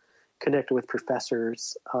where I've connected with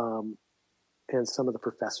professors, and some of the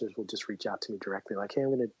professors will just reach out to me directly, like, hey,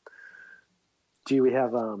 we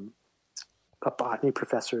have a botany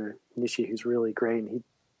professor, Nishi, who's really great, and he's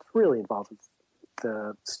really involved with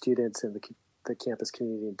the students and the campus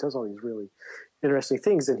community, and does all these really interesting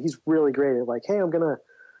things. And he's really great at like, hey,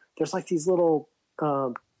 there's like these little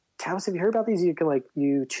tablets. Have you heard about these? You can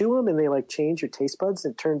you chew them and they like change your taste buds.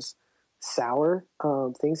 It turns sour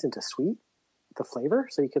things into sweet, the flavor.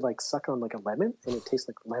 So you could like suck on like a lemon and it tastes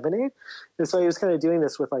like lemonade. And so he was kind of doing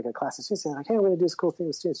this with like a class of students, saying like, hey, I'm going to do this cool thing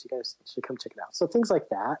with students. You guys should come check it out. So things like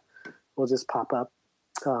that will just pop up.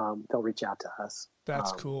 They'll reach out to us.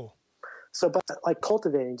 That's cool. So, but like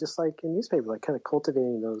cultivating, just like in newspaper, like kind of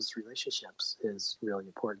cultivating those relationships is really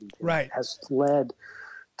important. Right. It has led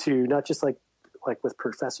to not just like with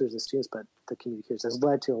professors and students, but the communicators, has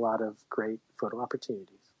led to a lot of great photo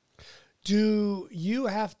opportunities. Do you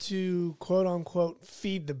have to, quote unquote,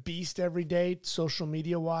 feed the beast every day, social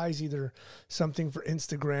media wise, either something for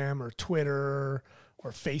Instagram or Twitter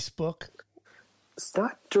or Facebook? It's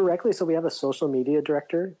not directly. So we have a social media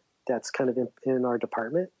director that's kind of in our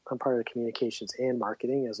department. I'm part of the communications and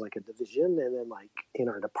marketing as like a division. And then like in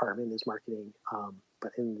our department is marketing.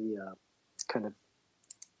 But in the kind of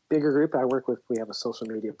bigger group I work with, we have a social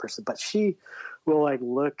media person, but she will like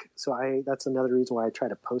look. So that's another reason why I try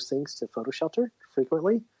to post things to Photo Shelter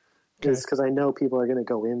frequently, is because I know people are going to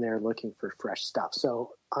go in there looking for fresh stuff.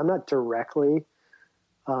 So I'm not directly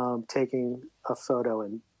taking a photo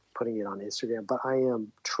and putting it on Instagram, but I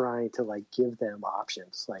am trying to like give them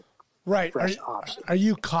options, like fresh options. Are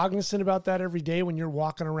you cognizant about that every day when you're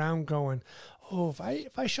walking around going, oh,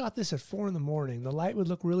 if I shot this at 4 a.m, the light would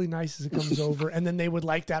look really nice as it comes over, and then they would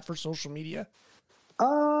like that for social media?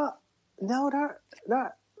 No,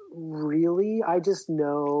 not really. I just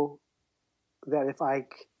know that if I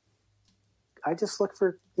just look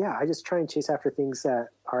for, I just try and chase after things that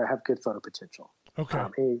have good photo potential.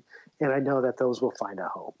 Okay. And I know that those will find a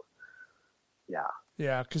home. Yeah.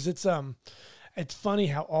 Yeah. Cause it's funny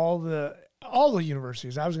how all the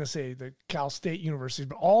universities, I was going to say the Cal State universities,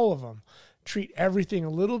 but all of them treat everything a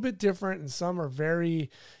little bit different. And some are very,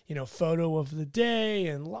 photo of the day,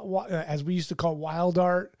 and as we used to call wild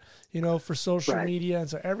art, for social media. And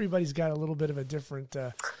so everybody's got a little bit of a different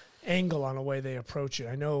angle on the way they approach it.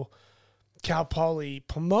 I know Cal Poly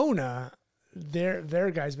Pomona,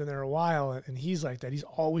 their guy's been there a while, and he's like that. He's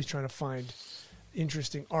always trying to find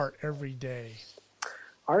interesting art every day.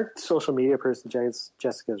 Our social media person,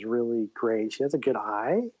 Jessica, is really great. She has a good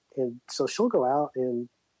eye, and so she'll go out and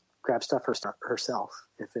grab stuff herself.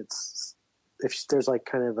 If there's like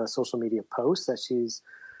kind of a social media post that she's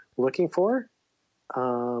looking for,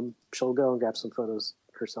 she'll go and grab some photos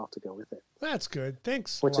herself to go with it. That's good.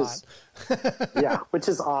 Thanks which a lot. Which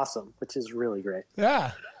is awesome, which is really great.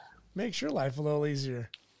 Yeah. Makes your life a little easier.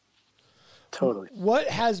 Totally. What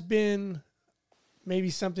has been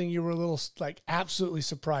maybe something you were a little like absolutely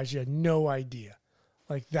surprised you had no idea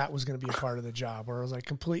like that was going to be a part of the job, or it was like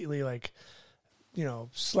completely like,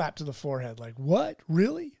 slapped to the forehead? Like, what?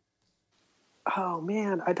 Really? Oh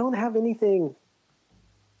man, I don't have anything.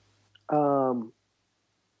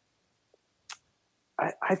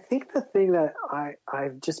 I think the thing that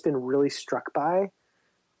I've just been really struck by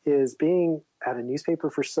is being at a newspaper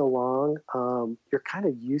for so long. You're kind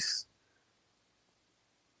of used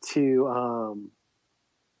to,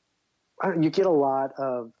 you get a lot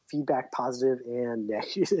of feedback, positive and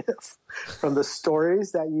negative, from the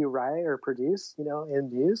stories that you write or produce, in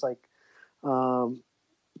news. Like,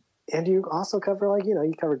 and you also cover, like,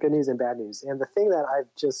 you cover good news and bad news. And the thing that I've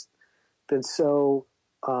just been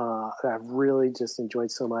that I've really just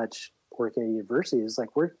enjoyed so much working at a university is like,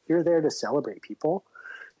 you're there to celebrate people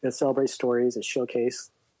and celebrate stories and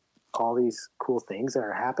showcase all these cool things that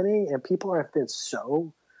are happening. And people have been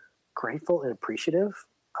so grateful and appreciative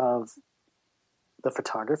of the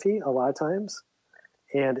photography a lot of times.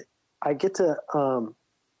 And I get to,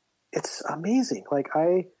 it's amazing. Like,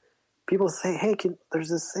 people say, hey, there's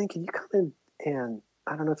this thing, can you come in and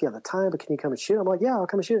I don't know if you have the time, but can you come and shoot? I'm like, yeah, I'll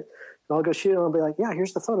come and shoot. And I'll go shoot, and I'll be like, yeah,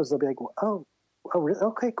 here's the photos. They'll be like, oh, really?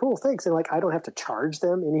 Okay, cool, thanks. And like, I don't have to charge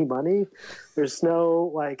them any money. There's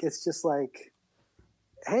no, like, it's just like,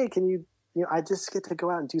 hey, can you, I just get to go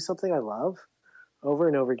out and do something I love over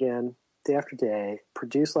and over again, day after day,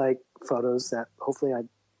 produce like photos that hopefully I'm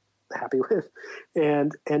happy with,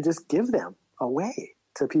 and just give them away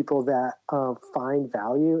to people that find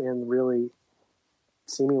value and really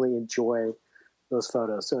seemingly enjoy those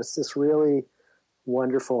photos. So it's this really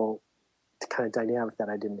wonderful kind of dynamic that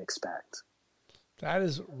I didn't expect. That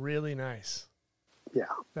is really nice. Yeah,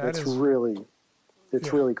 it's really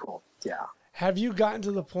cool. Yeah. Have you gotten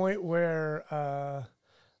to the point where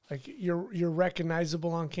like you're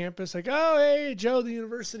recognizable on campus? Like, oh, hey, Joe, the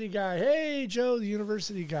university guy. Hey, Joe, the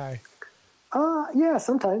university guy. Yeah,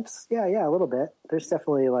 sometimes. Yeah, a little bit. There's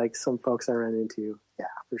definitely like some folks I run into. Yeah,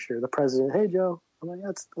 for sure. The president, hey, Joe. I'm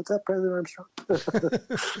like, what's up, President Armstrong?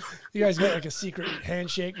 You guys got like a secret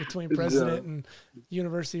handshake between president and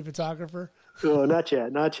university photographer? Oh, not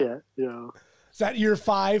yet. Is that year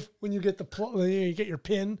 5 when you get you get your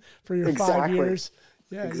pin for your 5 years?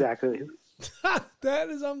 Yeah, exactly. That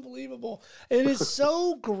is unbelievable. It is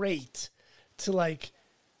so great to like,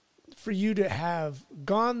 for you to have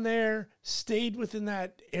gone there, stayed within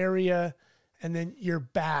that area, and then you're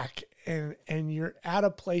back and you're at a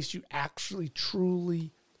place you actually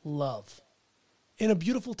truly love in a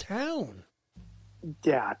beautiful town.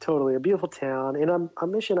 Yeah, totally. A beautiful town, and a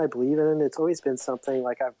mission I believe in. It's always been something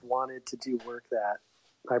like I've wanted to do work that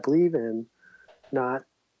I believe in. I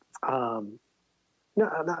don't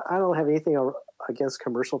have anything against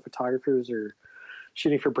commercial photographers or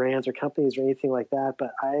shooting for brands or companies or anything like that.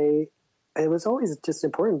 But it was always just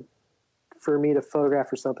important for me to photograph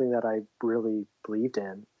for something that I really believed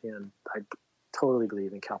in. And I totally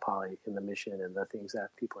believe in Cal Poly, in the mission and the things that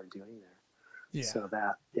people are doing there. Yeah. So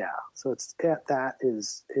that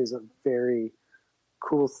is a very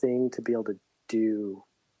cool thing to be able to do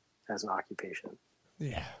as an occupation.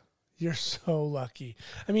 Yeah. You're so lucky.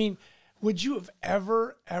 I mean, would you have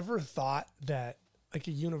ever thought that like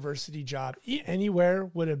a university job anywhere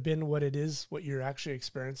would have been what it is, what you're actually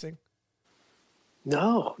experiencing?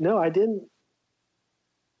 No, I didn't.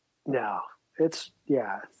 No,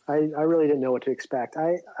 I really didn't know what to expect.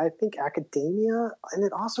 I think academia, and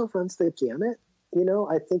it also runs the gamut.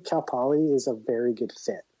 I think Cal Poly is a very good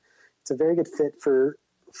fit. It's a very good fit for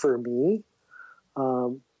me,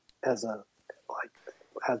 as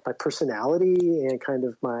my personality and kind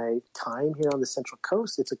of my time here on the Central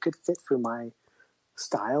Coast. It's a good fit for my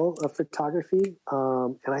style of photography.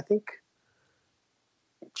 And I think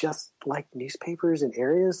just like newspapers and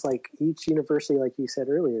areas, like each university, like you said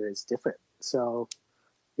earlier, is different. So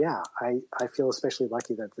yeah, I feel especially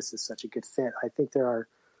lucky that this is such a good fit. I think there are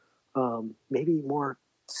maybe more,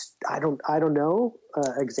 I don't know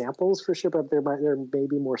examples for sure, but there may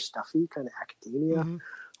be more stuffy kind of academia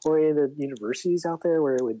oriented universities out there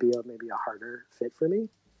where it would be maybe a harder fit for me.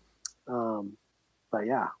 But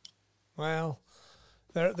yeah. Well,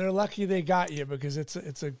 they're lucky they got you, because it's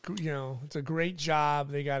a great job.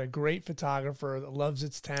 They got a great photographer that loves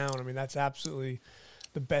its town. I mean, that's absolutely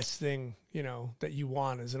the best thing, that you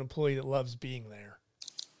want as an employee that loves being there.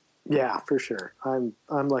 Yeah, for sure. I'm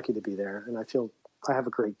lucky to be there, and I feel I have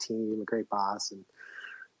a great team, a great boss, and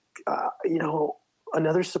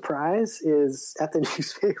another surprise is at the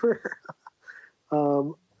newspaper.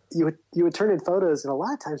 You would turn in photos, and a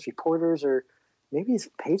lot of times reporters or maybe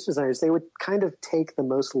page designers, they would kind of take the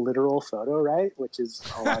most literal photo, right? Which is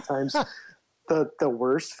a lot of times the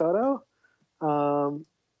worst photo,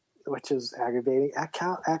 which is aggravating. At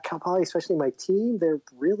Cal Poly, especially my team, they're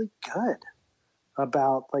really good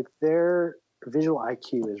about like visual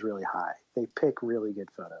IQ is really high. They pick really good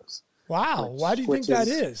photos. Wow. Why do you think that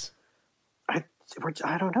is? I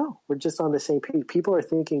don't know. We're just on the same page. People are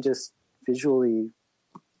thinking just visually,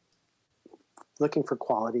 looking for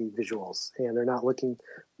quality visuals, and they're not looking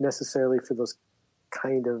necessarily for those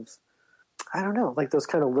kind of, I don't know, like those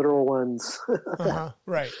kind of literal ones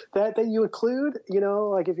right. that you include,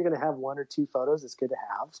 like if you're going to have one or two photos, it's good to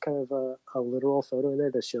have kind of a literal photo in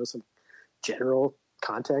there to show some general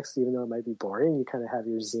context, even though it might be boring. You kind of have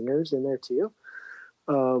your zingers in there too.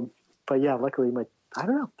 But yeah, luckily I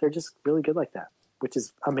don't know, they're just really good like that, which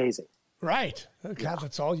is amazing. Right. God,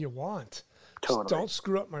 that's all you want. Totally. Just don't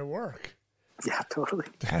screw up my work. Yeah, totally.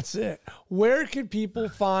 That's it. Where can people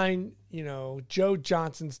find, Joe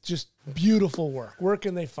Johnson's just beautiful work? Where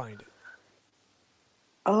can they find it?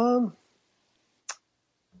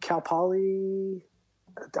 Cal Poly,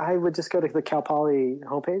 I would just go to the Cal Poly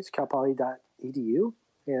homepage, calpoly.edu.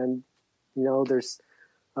 And, there's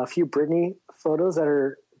a few Brittany photos that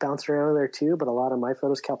are bouncing around in there too, but a lot of my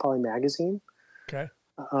photos, Cal Poly Magazine. Okay.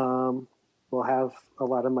 We'll have a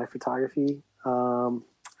lot of my photography.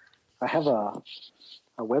 I have a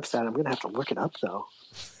website. I'm going to have to look it up though.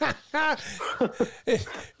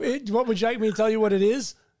 What would you like me to tell you what it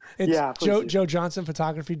is? It's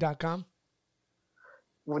joejohnsonphotography.com.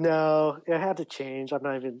 Well, no, it had to change.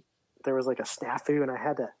 There was like a snafu and I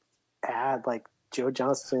had to add like Joe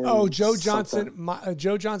Johnson. Oh, Joe Johnson,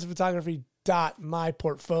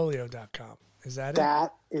 joejohnsonphotography.myportfolio.com. Is that it?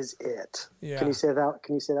 That is it. Yeah. Can you say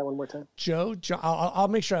that one more time? I'll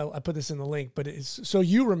make sure I put this in the link, but it's so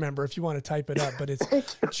you remember if you want to type it up, but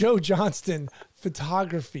it's Joe Johnston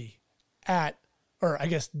Photography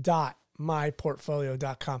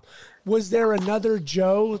 .myportfolio.com. Was there another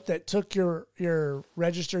Joe that took your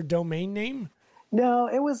registered domain name? No,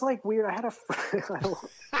 it was like weird. I had a friend.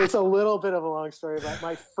 It's a little bit of a long story, but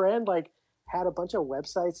my friend had a bunch of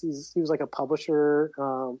websites. He was like a publisher.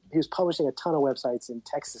 He was publishing a ton of websites in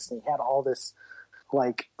Texas, and he had all this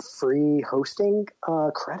like free hosting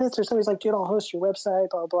credits or something. He's like, dude, I'll host your website,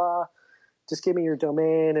 blah, blah. Just give me your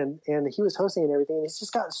domain. And he was hosting and everything. And he's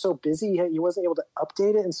just gotten so busy. He wasn't able to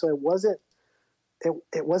update it. And so it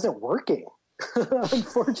wasn't working.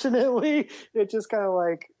 Unfortunately, it just kind of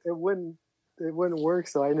like, it wouldn't work.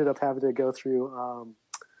 So I ended up having to go through,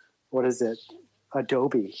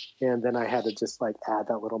 Adobe. And then I had to just like add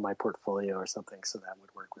that little My Portfolio or something so that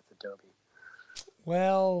would work with Adobe.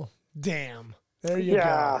 Well, damn. There you go.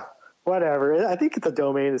 Yeah, whatever. I think the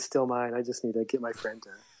domain is still mine. I just need to get my friend to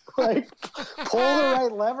like pull the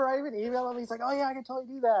right lever. I even emailed him. He's like, "Oh yeah, I can totally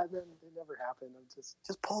do that." And then it never happened. I'm just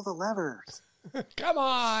pull the levers. Come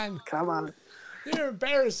on. You're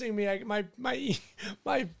embarrassing me. My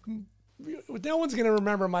no one's going to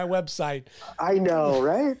remember my website. I know,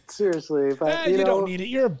 right? Seriously. But you don't need it.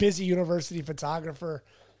 You're a busy university photographer.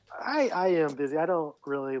 I am busy. I don't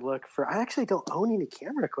really I actually don't own any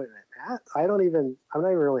camera equipment, Matt. I'm not even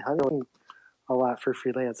really hunting a lot for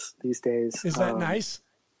freelance these days. Is that nice?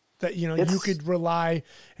 That, you could rely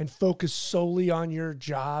and focus solely on your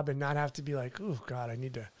job and not have to be like, oh God, I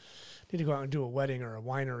need to go out and do a wedding or a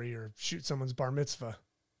winery or shoot someone's bar mitzvah.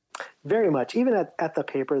 Very much. Even at the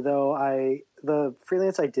paper though, the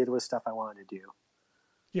freelance I did was stuff I wanted to do.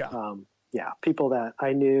 Yeah. People that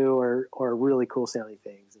I knew or really cool sounding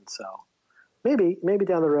things. And so maybe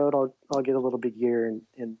down the road I'll get a little big gear and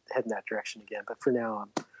head in that direction again. But for now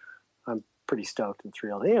I'm pretty stoked and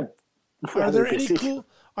thrilled. Are there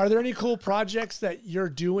any cool projects that you're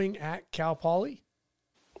doing at Cal Poly?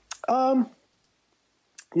 I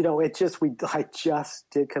just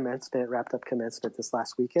did wrapped up commencement this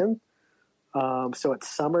last weekend. So it's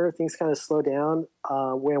summer, things kind of slow down,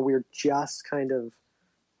 when we're just kind of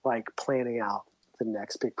like planning out the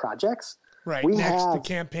next big projects. Right. The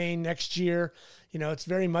campaign next year, it's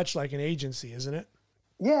very much like an agency, isn't it?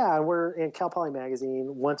 Yeah. We're in Cal Poly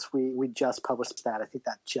Magazine. Once we just published that, I think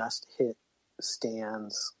that just hit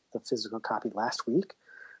stands, the physical copy last week.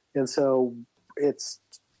 And so it's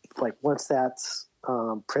like, once that's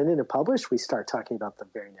printed and published, we start talking about the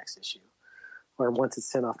very next issue. Or once it's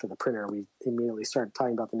sent off to the printer, we immediately start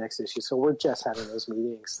talking about the next issue. So we're just having those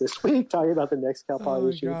meetings this week, talking about the next Cal Poly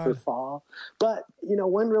issue for fall. But,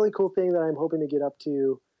 one really cool thing that I'm hoping to get up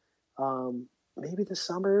to maybe this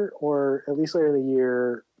summer or at least later in the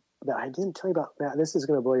year that I didn't tell you about, Matt, this is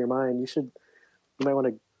going to blow your mind. You might want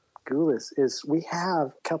to Google this, is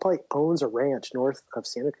Cal Poly owns a ranch north of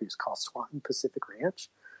Santa Cruz called Swanton Pacific Ranch.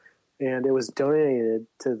 And it was donated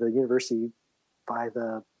to the university by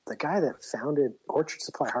the guy that founded Orchard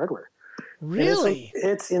Supply Hardware. Really?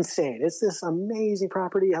 It's insane. It's this amazing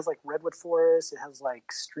property. It has like redwood forest. It has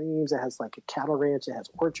like streams. It has like a cattle ranch. It has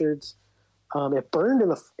orchards. It burned in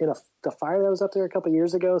the fire that was up there a couple of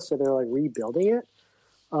years ago, so they're like rebuilding it.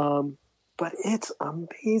 But it's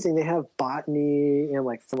amazing. They have botany and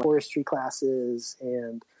like forestry classes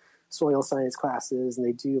and soil science classes, and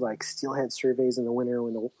they do like steelhead surveys in the winter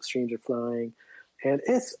when the streams are flowing, and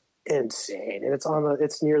it's insane. And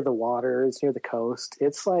it's near the water, it's near the coast.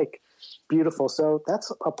 It's like beautiful. So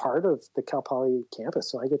that's a part of the Cal Poly campus.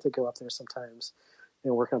 So I get to go up there sometimes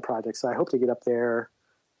and work on projects. So I hope to get up there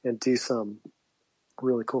and do some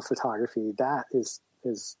really cool photography. That is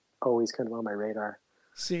always kind of on my radar.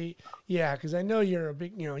 See, yeah, because I know you're a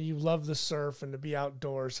big, you love the surf and to be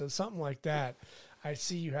outdoors. So something like that, I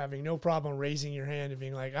see you having no problem raising your hand and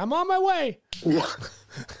being like, I'm on my way. Yeah.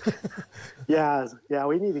 Yeah.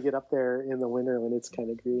 We need to get up there in the winter when it's kind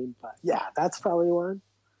of green, but yeah, that's probably one.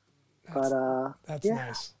 That's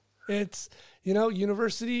nice. It's,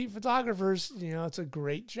 university photographers, it's a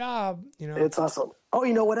great job, It's awesome. Oh,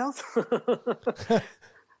 you know what else?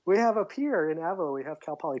 We have a pier in Avila. We have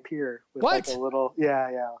Cal Poly Pier. With what? Like a little, yeah.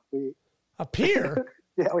 A pier?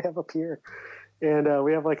 Yeah, we have a pier. And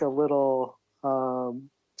we have like a little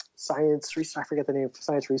science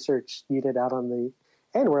research unit out on the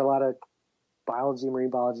end where a lot of marine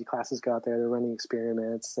biology classes go out there. They're running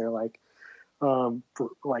experiments. They're like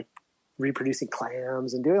reproducing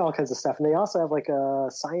clams and doing all kinds of stuff. And they also have like a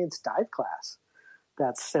science dive class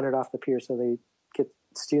that's centered off the pier. So they get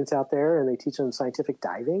students out there and they teach them scientific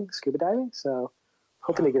diving, scuba diving. So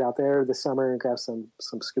hoping to get out there this summer and grab some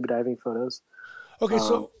scuba diving photos. Okay.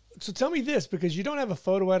 So tell me this, because you don't have a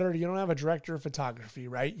photo editor, you don't have a director of photography,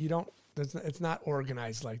 right? It's not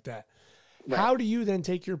organized like that. Right. How do you then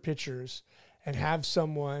take your pictures and have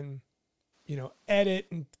someone, edit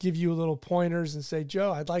and give you little pointers and say,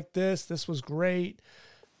 Joe, I'd like this. This was great.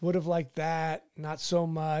 Would have liked that. Not so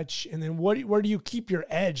much. And then where do you keep your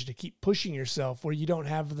edge to keep pushing yourself where you don't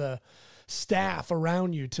have the staff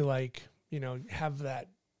around you to have that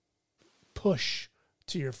push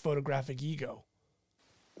to your photographic ego?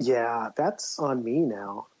 Yeah, that's on me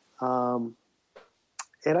now.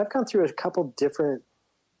 And I've gone through a couple different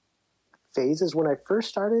phases. When I first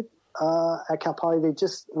started at Cal Poly,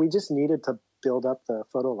 we just needed to build up the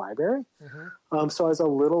photo library. Mm-hmm. So I was a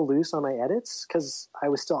little loose on my edits because I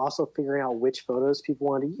was still also figuring out which photos people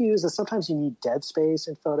wanted to use. And sometimes you need dead space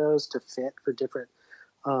in photos to fit for different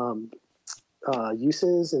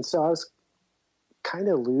uses. And so I was kind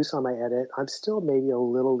of loose on my edit. I'm still maybe a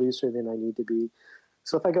little looser than I need to be.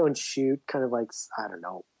 So if I go and shoot kind of like, I don't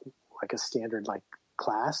know, like a standard like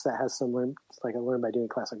class that has some like I learned by doing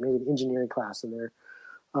class, like maybe an engineering class, and they're,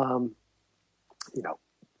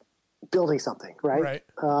 building something, right?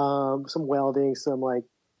 Some welding, some like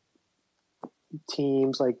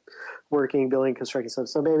teams, like working, building, constructing stuff.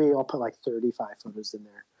 So maybe I'll put like 35 photos in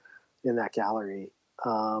there in that gallery.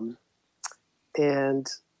 And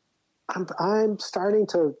I'm starting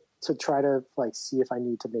to try to like see if I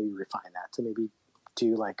need to maybe refine that to maybe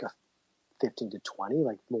do like a 15 to 20,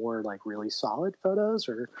 like more like really solid photos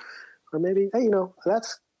or maybe, hey,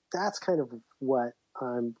 that's kind of what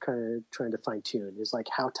I'm kind of trying to fine tune is like,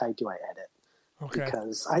 how tight do I edit? Okay.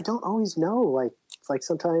 Because I don't always know, like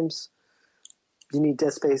sometimes you need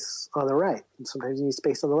dead space on the right and sometimes you need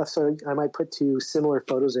space on the left. So I might put two similar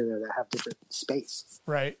photos in there that have different space.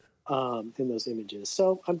 Right. In those images.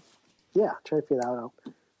 So I'm, trying to figure that out.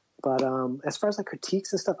 But as far as like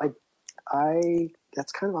critiques and stuff, I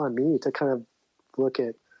that's kind of on me to kind of look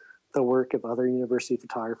at the work of other university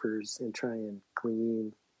photographers and try and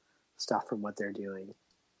glean stuff from what they're doing.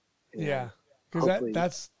 And yeah.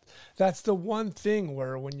 Because that's the one thing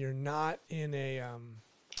where when you're not in a,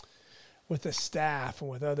 with a staff and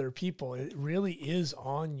with other people, it really is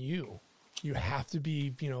on you. You have to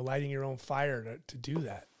be, lighting your own fire to do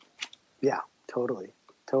that. Yeah, totally.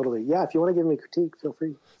 Yeah, if you want to give me a critique, feel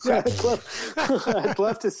free. Yeah. I'd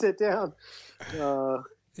love to sit down.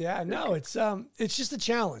 It's just a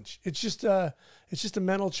challenge. It's just a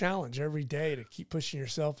mental challenge every day to keep pushing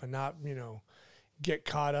yourself and not, get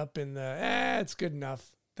caught up in it's good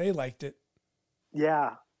enough. They liked it.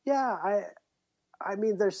 Yeah. Yeah. I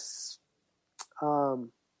mean, there's, I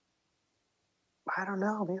don't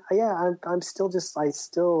know, man. Yeah. I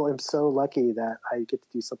still am so lucky that I get to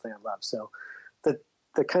do something I love. So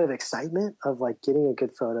the kind of excitement of like getting a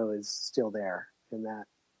good photo is still there. And that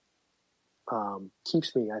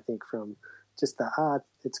keeps me, I think, from just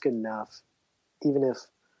it's good enough. Even if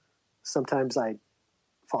sometimes I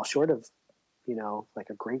fall short of, like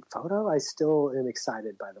a great photo, I still am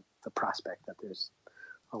excited by the prospect that there's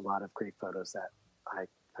a lot of great photos that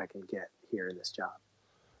I can get here in this job.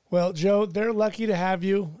 Well, Joe, they're lucky to have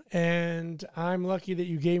you, and I'm lucky that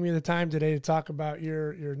you gave me the time today to talk about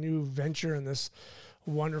your new venture and this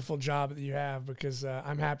wonderful job that you have, because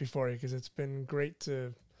I'm happy for you, because it's been great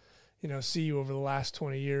to, see you over the last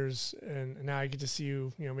 20 years, and now I get to see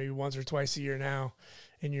you, maybe once or twice a year now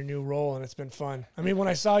in your new role, and it's been fun. I mean, when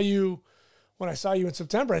I saw you in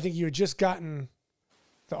September, I think you had just gotten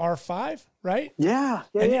the R5, right? Yeah.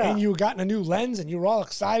 And you gotten a new lens, and you were all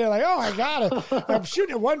excited, like, oh my God, I'm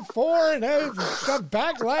shooting at 1.4, and it's got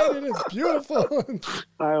backlight, and it's beautiful.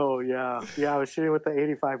 Oh, yeah. Yeah, I was shooting with the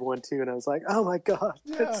 85 1.2, and I was like, oh my God,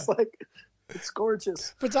 it's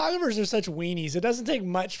gorgeous. Photographers are such weenies. It doesn't take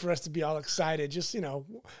much for us to be all excited. Just, a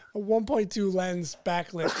 1.2 lens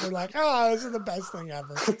backlit. We're like, oh, this is the best thing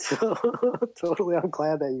ever. Totally. I'm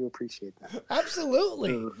glad that you appreciate that.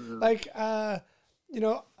 Absolutely. Like,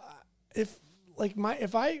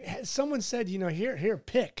 someone said, here,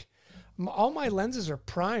 pick. All my lenses are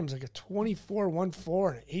primes, like a 24 1.4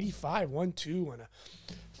 and an 85 1.2 and a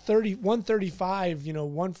 135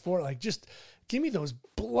 1.4. Like, just give me those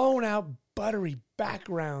blown out buttery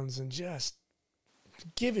backgrounds and just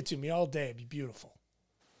give it to me all day. It'd be beautiful.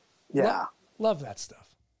 Yeah. Love that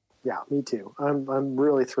stuff. Yeah, me too. I'm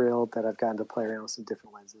really thrilled that I've gotten to play around with some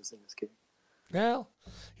different lenses in this game. Well,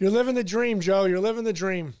 you're living the dream, Joe. You're living the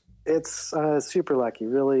dream. It's super lucky.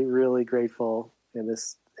 Really, really grateful. And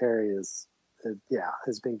this area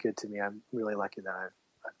has been good to me. I'm really lucky that I've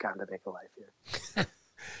gotten to make a life here.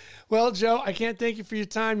 Well, Joe, I can't thank you for your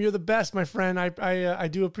time. You're the best, my friend. I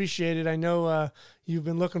do appreciate it. I know you've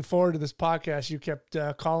been looking forward to this podcast. You kept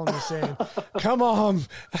calling me saying, come on,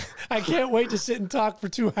 I can't wait to sit and talk for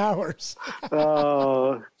 2 hours.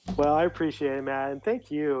 Oh, well, I appreciate it, Matt. And thank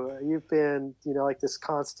you. You've been, like this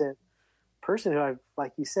constant person who I've,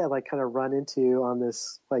 like you said, like kind of run into on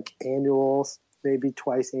this like annual, maybe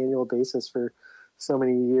twice annual basis for so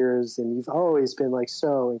many years. And you've always been like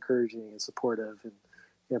so encouraging and supportive and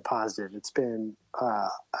positive. It's been,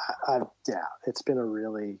 it's been a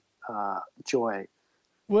really joy.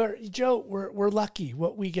 Joe, we're lucky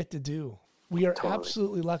what we get to do. We are Totally.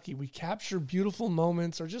 Absolutely lucky. We capture beautiful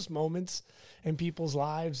moments or just moments in people's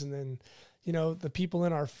lives. And then, the people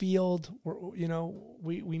in our field,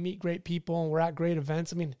 we meet great people and we're at great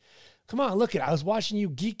events. I mean, come on, look I was watching you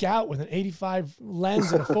geek out with an 85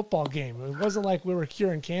 lens at a football game. It wasn't like we were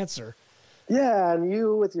curing cancer. Yeah, and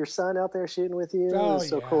you with your son out there shooting with you. Oh, it's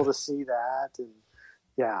so cool to see that. And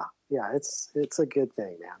yeah, it's a good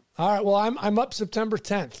thing, man. All right, well, I'm up September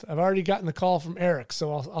 10th. I've already gotten the call from Eric,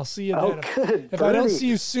 so I'll see you then. Oh, good. If I don't see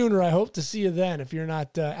you sooner, I hope to see you then. If you're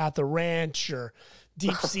not at the ranch or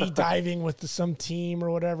deep sea diving with some team or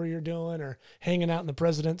whatever you're doing, or hanging out in the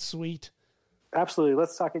president's suite. Absolutely.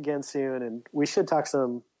 Let's talk again soon, and we should talk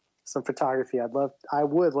some photography. I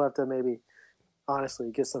would love to maybe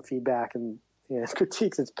honestly get some feedback and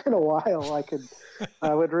critiques. It's been a while.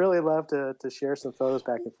 I would really love to share some photos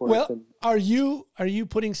back and forth. Well, are you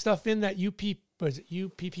putting stuff in that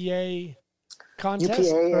UPPA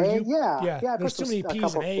contest? UPAA? Yeah. There's too many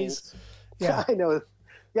P's and A's. Yeah, I know.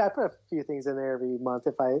 Yeah, I put a few things in there every month.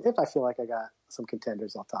 If I feel like I got some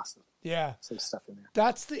contenders, I'll toss some stuff in there.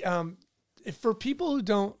 That's the for people who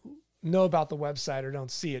don't know about the website or don't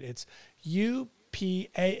see it, it's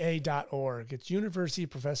UPAA.org. It's University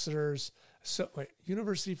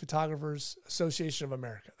Photographers Association of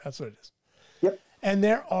America. That's what it is. Yep. And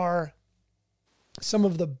there are some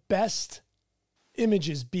of the best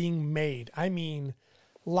images being made. I mean,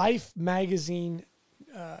 Life magazine,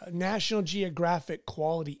 National Geographic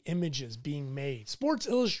quality images being made. Sports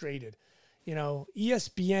Illustrated,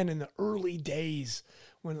 ESPN in the early days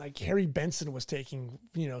when like Harry Benson was taking,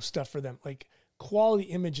 stuff for them, like quality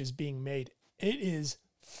images being made. It is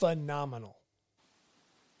phenomenal.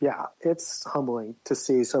 Yeah, it's humbling to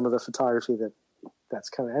see some of the photography that's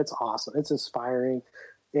coming. It's awesome. It's inspiring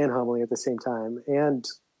and humbling at the same time, and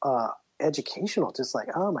educational. Just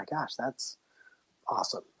like, oh my gosh, that's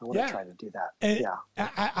awesome. I want to try to do that. And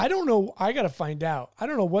I don't know. I got to find out. I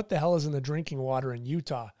don't know what the hell is in the drinking water in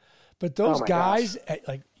Utah, but those guys at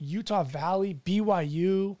like Utah Valley,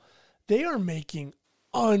 BYU, they are making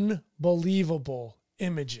unbelievable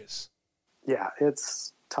images. Yeah,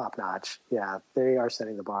 it's top notch. Yeah, they are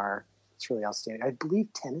setting the bar. It's really outstanding. I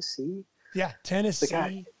believe Tennessee. Yeah, Tennessee. The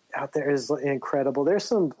guy out there is incredible. There's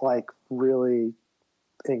some like really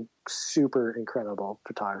super incredible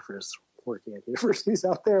photographers working at universities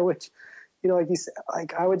out there, which, like you said,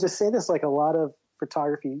 like I would just say this, like a lot of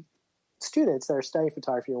photography students that are studying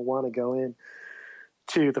photography and want to go in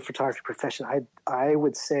to the photography profession. I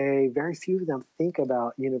would say very few of them think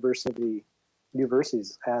about universities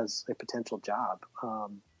as a potential job.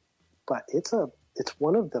 But it's a it's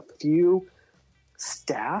one of the few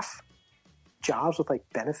staff jobs with like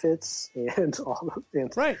benefits and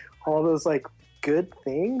all those like good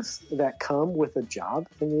things that come with a job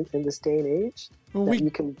in this day and age. Well,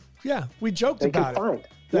 we joked about it.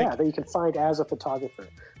 That you can find as a photographer.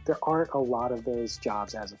 There aren't a lot of those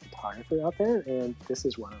jobs as a photographer out there, and this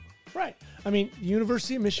is one of them. Right. I mean,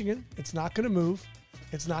 University of Michigan, it's not going to move.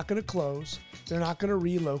 It's not going to close. They're not going to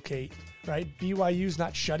relocate, right? BYU's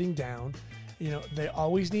not shutting down. You know, they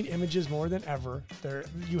always need images more than ever.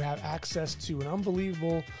 You have access to an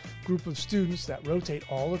unbelievable group of students that rotate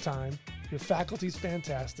all the time. Your faculty's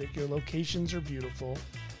fantastic. Your locations are beautiful.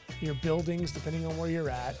 Your buildings, depending on where you're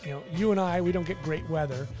at. You know, you and I, we don't get great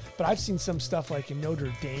weather, but I've seen some stuff like in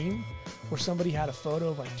Notre Dame where somebody had a photo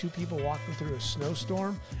of like two people walking through a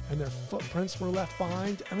snowstorm and their footprints were left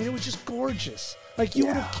behind. I mean, it was just gorgeous. Like you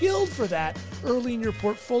would have killed for that early in your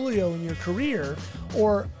portfolio in your career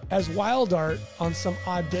or as wild art on some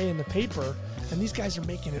odd day in the paper. And these guys are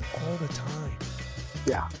making it all the time.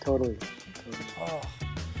 Yeah, totally. Oh.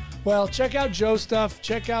 Well, check out Joe's stuff.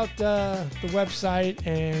 Check out the website.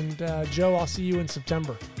 And Joe, I'll see you in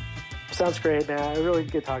September. Sounds great, man. Really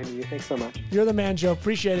good talking to you. Thanks so much. You're the man, Joe.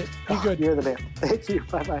 Appreciate it. Be good. You're the man. Thank you.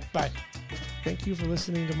 Bye-bye. Bye. Thank you for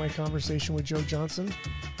listening to my conversation with Joe Johnson.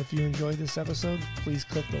 If you enjoyed this episode, please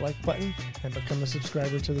click the like button and become a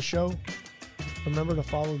subscriber to the show. Remember to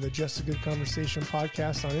follow the Just a Good Conversation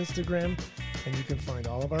podcast on Instagram, and you can find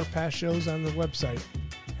all of our past shows on the website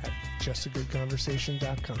at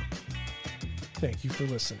justagoodconversation.com. Thank you for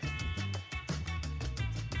listening.